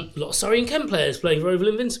 A lot of Surrey and Kent players playing for Oval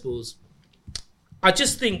Invincibles. I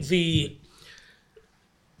just think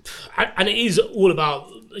and it is all about,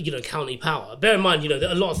 county power. Bear in mind, there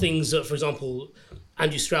are a lot of things that, for example,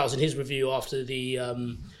 Andrew Strauss in his review after the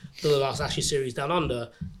last Ashes series Down Under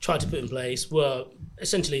tried to put in place were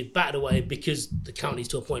essentially battered away because the counties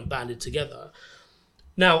to a point banded together.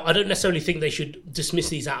 Now, I don't necessarily think they should dismiss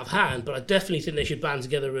these out of hand, but I definitely think they should band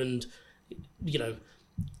together and,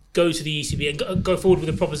 go to the ECB and go forward with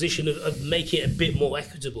a proposition of making it a bit more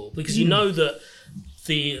equitable, because that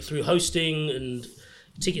through hosting and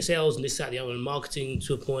ticket sales and this, that, the other, and marketing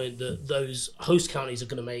to a point that those host counties are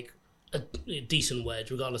going to make a decent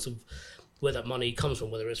wedge, regardless of where that money comes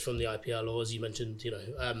from, whether it's from the IPL or, as you mentioned,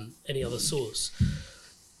 any other source.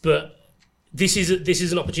 But this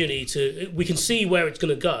is an opportunity we can see where it's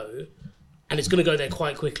going to go, and it's going to go there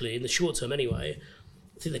quite quickly in the short term anyway.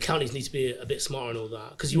 I think the counties need to be a bit smarter and all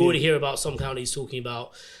that, because you already hear about some counties talking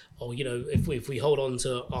about, if we hold on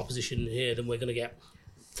to our position here, then we're going to get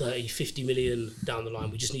 30, 50 million down the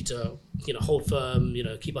line. We just need to, hold firm,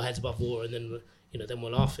 keep our heads above water, and then, then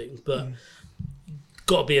we're laughing. But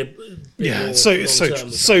got to be a bit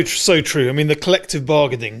so true. I mean, the collective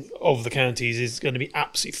bargaining of the counties is going to be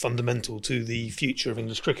absolutely fundamental to the future of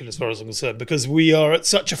English cricket, as far as I'm concerned, because we are at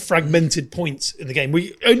such a fragmented point in the game.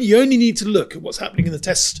 You only need to look at what's happening in the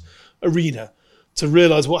Test arena to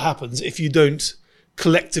realise what happens if you don't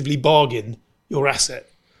collectively bargain your asset.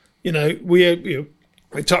 We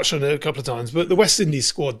touched on it a couple of times, but the West Indies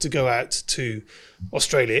squad to go out to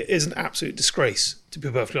Australia is an absolute disgrace, to be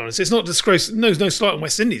perfectly honest. It's not a disgrace. No slight on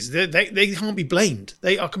West Indies. They can't be blamed.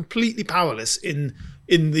 They are completely powerless in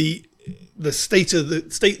the state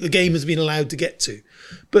the game has been allowed to get to.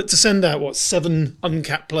 But to send out 7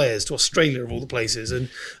 uncapped players to Australia of all the places and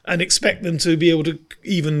expect them to be able to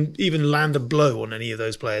even land a blow on any of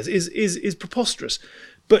those players is preposterous.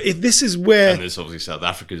 But if this is where... And there's obviously South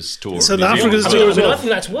Africa's tour. South Africa's tour as well. I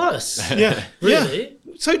think that's worse. Yeah. Really?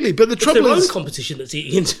 Yeah, totally. But the trouble is... is... It's their own competition that's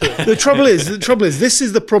eating into it. The trouble is, this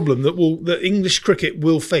is the problem that English cricket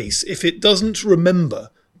will face if it doesn't remember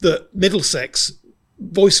that Middlesex,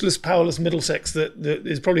 voiceless, powerless Middlesex, that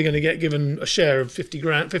is probably going to get given a share of 50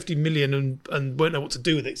 million and won't know what to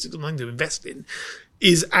do with it, so nothing to invest in,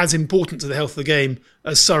 is as important to the health of the game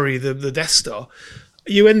as Surrey, the Death Star.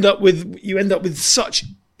 You end up with such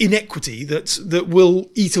inequity that will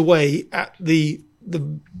eat away at the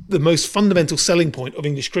most fundamental selling point of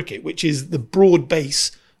English cricket, which is the broad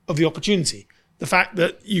base of the opportunity. The fact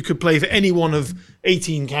that you could play for any one of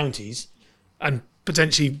 18 counties and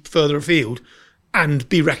potentially further afield and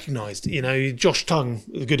be recognised. Josh Tongue,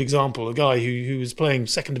 a good example, a guy who was playing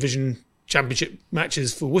second division championship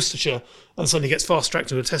matches for Worcestershire and suddenly gets fast-tracked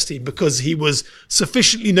to a Test team because he was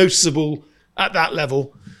sufficiently noticeable at that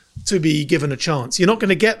level to be given a chance. You're not going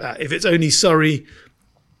to get that if it's only Surrey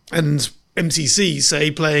and MCC,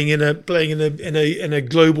 say, playing in a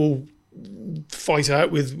global fight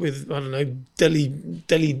out with I don't know,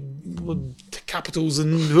 Delhi Capitals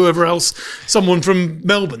and whoever else, someone from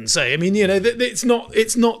Melbourne, say. I mean, it's not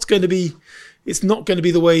going to be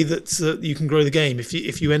the way that you can grow the game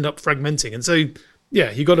if you end up fragmenting. And so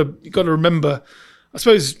you got to remember, I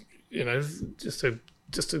suppose,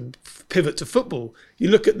 just to pivot to football, you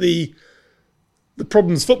look at the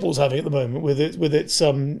problems football's having at the moment with its the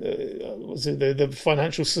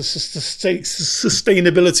financial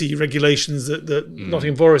sustainability regulations that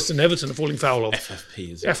Nottingham Forest and Everton are falling foul of.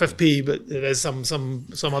 FFP, but there's some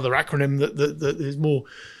other acronym that is more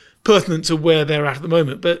pertinent to where they're at the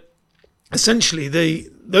moment. But essentially,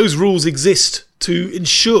 those rules exist to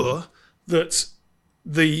ensure that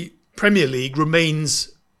the Premier League remains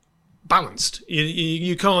balanced.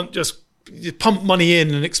 You can't just pump money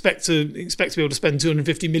in and expect to be able to spend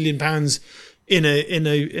 £250 million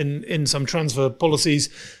in some transfer policies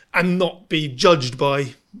and not be judged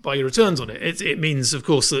by your returns on it. It means, of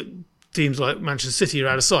course, that teams like Manchester City are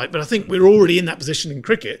out of sight. But I think we're already in that position in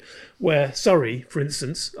cricket where Surrey, for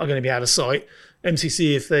instance, are going to be out of sight.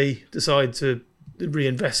 MCC, if they decide to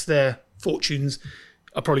reinvest their fortunes,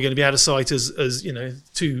 are probably going to be out of sight as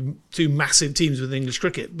two massive teams within English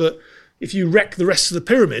cricket. But if you wreck the rest of the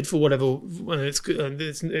pyramid for whatever,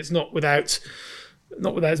 it's not without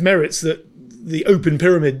its merits that the open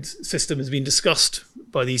pyramid system has been discussed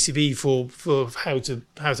by the ECB for how to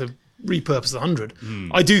repurpose the 100.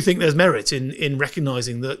 I do think there's merit in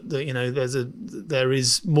recognising that there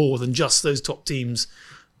is more than just those top teams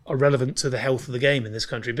are relevant to the health of the game in this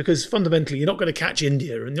country, because fundamentally you're not going to catch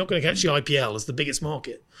India and you're not going to catch the IPL as the biggest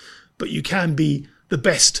market, but you can be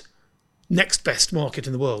the next best market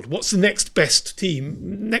in the world. What's the next best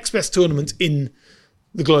tournament in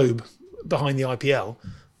the globe behind the IPL?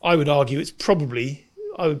 I would argue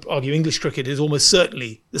English cricket is almost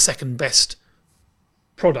certainly the second best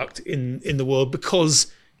product in the world,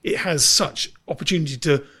 because it has such opportunity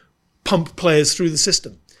to pump players through the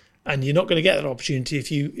system. And you're not going to get that opportunity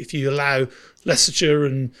if you allow Leicestershire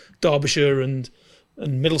and Derbyshire and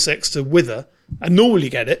Middlesex to wither, and normally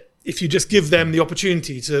get it if you just give them the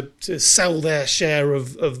opportunity to sell their share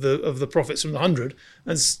of the profits from the 100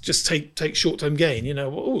 and just take short-term gain.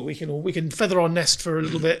 We can feather our nest for a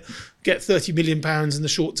little bit, get £30 million in the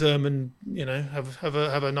short term, and have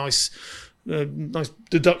a nice nice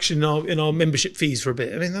deduction in our membership fees for a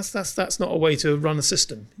bit. I mean, that's not a way to run a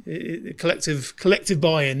system. Collective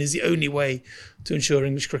buy-in is the only way to ensure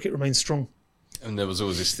English cricket remains strong. And there was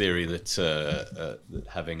always this theory that that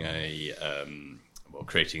having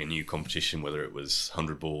creating a new competition, whether it was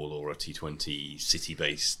 100 ball or a T20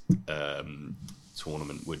 city-based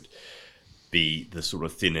tournament, would be the sort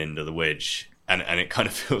of thin end of the wedge. And it kind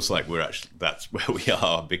of feels like that's where we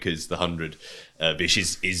are, because the 100 Bish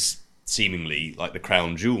is seemingly like the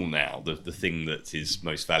crown jewel now, the thing that is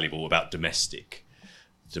most valuable about domestic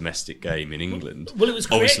game in England. Well, it was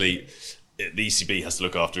obviously the ECB has to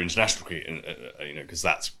look after international cricket, because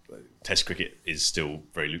that's Test cricket is still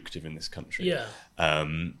very lucrative in this country. Yeah.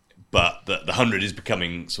 But the 100 is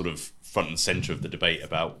becoming sort of front and centre of the debate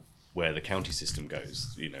about where the county system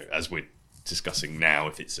goes. As we're discussing now,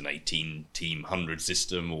 if it's an 18-team 100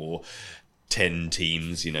 system or 10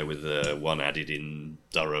 teams, with one added in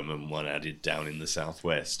Durham and one added down in the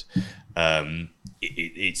southwest.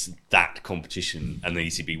 It's that competition, and the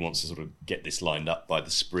ECB wants to sort of get this lined up by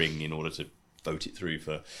the spring in order to vote it through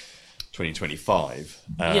for 2025.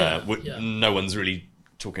 No one's really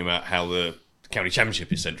talking about how the county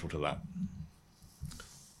championship is central to that.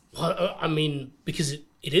 Well, I mean, because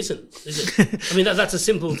it isn't, is it? I mean, that's a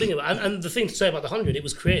simple thing. And the thing to say about the 100, it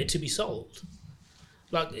was created to be sold.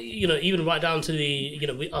 Like, even right down to the,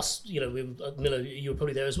 Miller, you were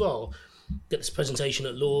probably there as well. Get this presentation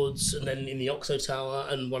at Lord's, and then in the Oxo Tower.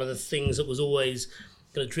 And one of the things that was always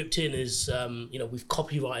kind of dripped in is, we've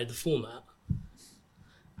copyrighted the format.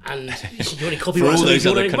 And you only copyright for all those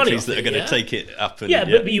other countries that are going to take it up. And,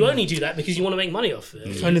 but you only do that because you want to make money off it.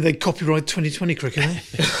 If only they copyright 2020 cricket, eh?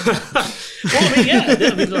 Well,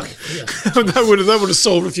 I mean, that would have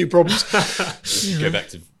solved a few problems. Go back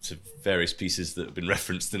to various pieces that have been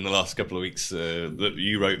referenced in the last couple of weeks that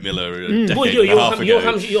you wrote, Miller, a decade and a half ago. Your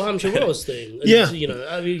Hampshire Royals thing.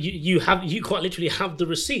 And, you quite literally have the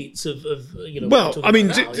receipts of Well, I mean,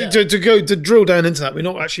 to drill down into that, we've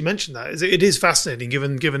not actually mentioned that. It is fascinating,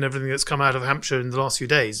 given everything that's come out of Hampshire in the last few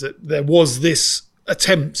days, that there was this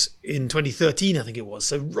attempt in 2013, I think it was,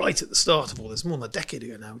 so right at the start of all this, more than a decade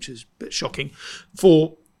ago now, which is a bit shocking,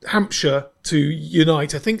 for Hampshire to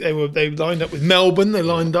unite. I think they lined up with Melbourne, they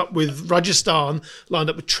lined up with Rajasthan, lined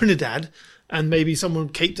up with Trinidad, and maybe someone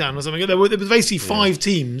Cape Town or something. There was basically 5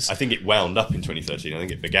 teams. I think it wound up in 2013. I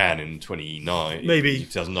think it began in 2009,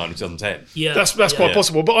 2010. Yeah, that's quite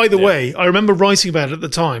possible. But either way, I remember writing about it at the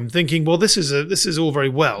time, thinking, well, this is all very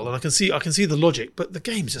well, and I can see the logic, but the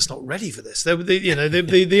game's just not ready for this.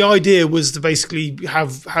 The idea was to basically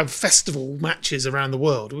have festival matches around the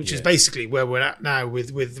world, which is basically where we're at now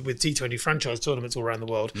with T20 franchise tournaments all around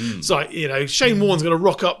the world. So Shane Warne's going to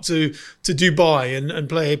rock up to Dubai and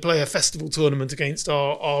play a festival tournament against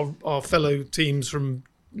our fellow teams from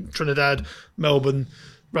Trinidad, Melbourne,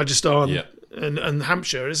 Rajasthan, and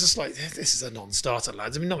Hampshire. It's just like, this is a non-starter,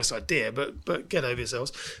 lads. I mean, nice idea, but get over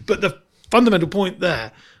yourselves. But the fundamental point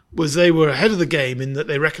there was they were ahead of the game in that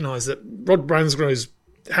they recognised that Rod Bransgrove's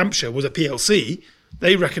Hampshire was a PLC.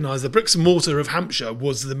 They recognised the bricks and mortar of Hampshire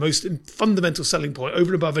was the most fundamental selling point over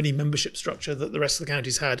and above any membership structure that the rest of the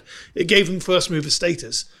counties had. It gave them first mover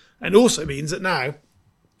status, and also means that now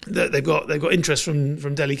that they've got interest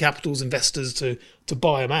from Delhi Capital's investors to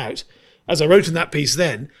buy them out. As I wrote in that piece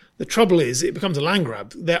then, the trouble is it becomes a land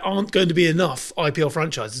grab. There aren't going to be enough IPL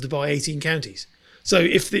franchises to buy 18 counties. So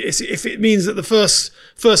if it means that the first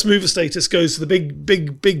mover status goes to the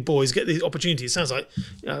big boys, get the opportunity, it sounds like,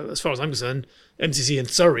 as far as I'm concerned, MCC and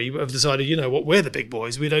Surrey have decided, we're the big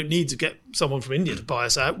boys. We don't need to get someone from India to buy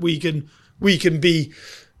us out. We can be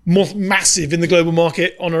more massive in the global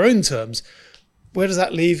market on our own terms. Where does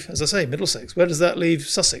that leave, as I say, Middlesex? Where does that leave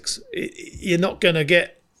Sussex? You're not going to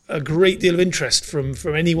get a great deal of interest from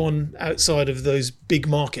anyone outside of those big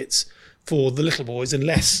markets for the little boys,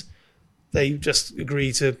 unless they just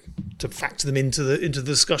agree to factor them into the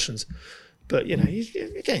discussions. But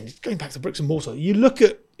again, going back to bricks and mortar, you look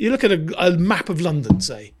at a map of London,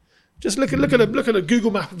 say, just look at a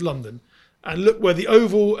Google map of London, and look where the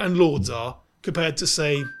Oval and Lords are compared to,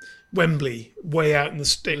 say, Wembley, way out in the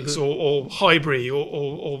sticks, or Highbury,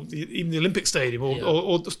 or even the Olympic Stadium,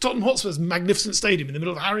 or Tottenham Hotspur's magnificent stadium in the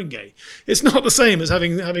middle of Haringey. It's not the same as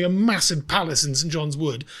having a massive palace in St John's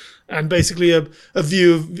Wood, and basically a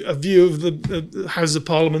view of the Houses of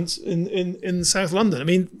Parliament in South London. I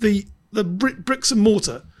mean, the bricks and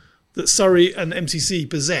mortar that Surrey and MCC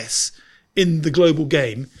possess in the global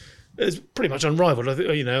game is pretty much unrivaled. I think,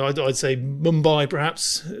 I'd say Mumbai,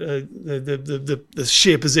 perhaps. The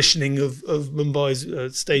sheer positioning of Mumbai's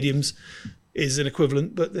stadiums is an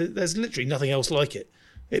equivalent, but there's literally nothing else like it.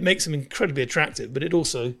 It makes them incredibly attractive, but it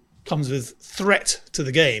also comes with threat to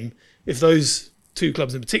the game, if those two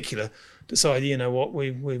clubs in particular decide, you know what,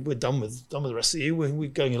 we're done with the rest of you, we're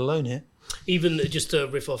going it alone here. Even just to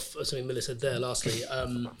riff off something Miller said there lastly,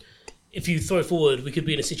 if you throw forward, we could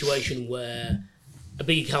be in a situation where a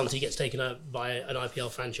big county gets taken out by an IPL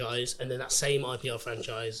franchise, and then that same IPL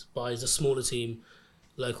franchise buys a smaller team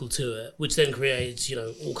local to it, which then creates, you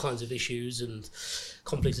know, all kinds of issues and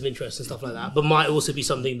conflicts of interest and stuff like that. But might also be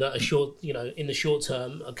something that in the short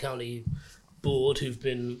term, a county board who've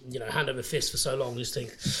been, you know, hand over fist for so long just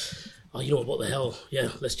think, oh, you know what the hell? Yeah,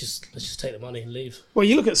 let's just take the money and leave. Well,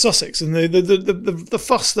 you look at Sussex and the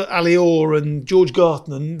fuss that Ali Orr and George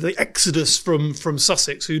Garton and the exodus from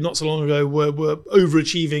Sussex, who not so long ago were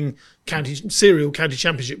overachieving serial county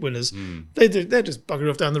championship winners. They're just buggering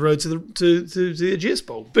off down the road to the Ageas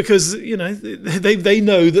Bowl because, you know, they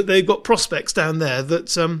know that they've got prospects down there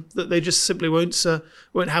that they just simply won't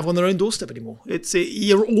have on their own doorstep anymore.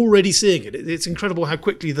 You're already seeing it. It's incredible how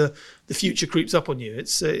quickly the future creeps up on you.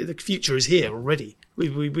 It's the future is here already.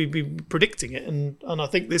 We've been predicting it, and I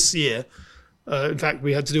think this year, in fact,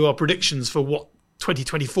 we had to do our predictions for what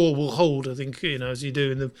 2024 will hold. I think, you know, as you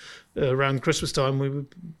do in the around Christmas time,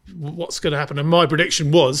 what's going to happen. And my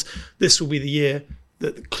prediction was this will be the year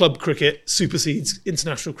that club cricket supersedes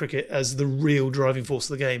international cricket as the real driving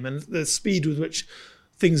force of the game, and the speed with which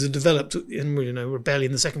things have developed, and, you know, we're barely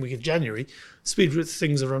in the second week of January. Speed with which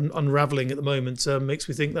things are unravelling at the moment makes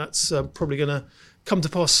me think that's probably going to come to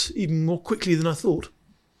pass even more quickly than I thought.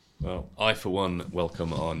 Well, I, for one,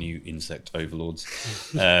 welcome our new insect overlords.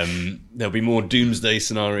 There'll be more doomsday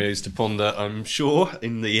scenarios to ponder, I'm sure,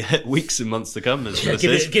 in the weeks and months to come. As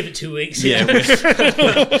give it 2 weeks. Yeah,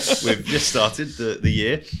 we've just started the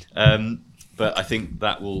year. But I think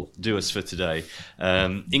that will do us for today.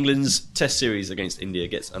 England's Test series against India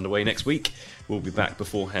gets underway next week. We'll be back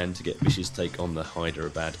beforehand to get Vish's take on the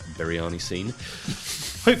Hyderabad biryani scene.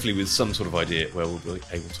 Hopefully with some sort of idea where we'll be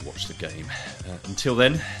able to watch the game. Until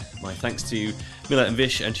then, my thanks to Miller and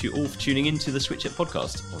Vish and to you all for tuning in to the Switch It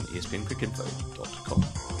podcast on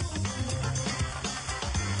espncricinfo.com.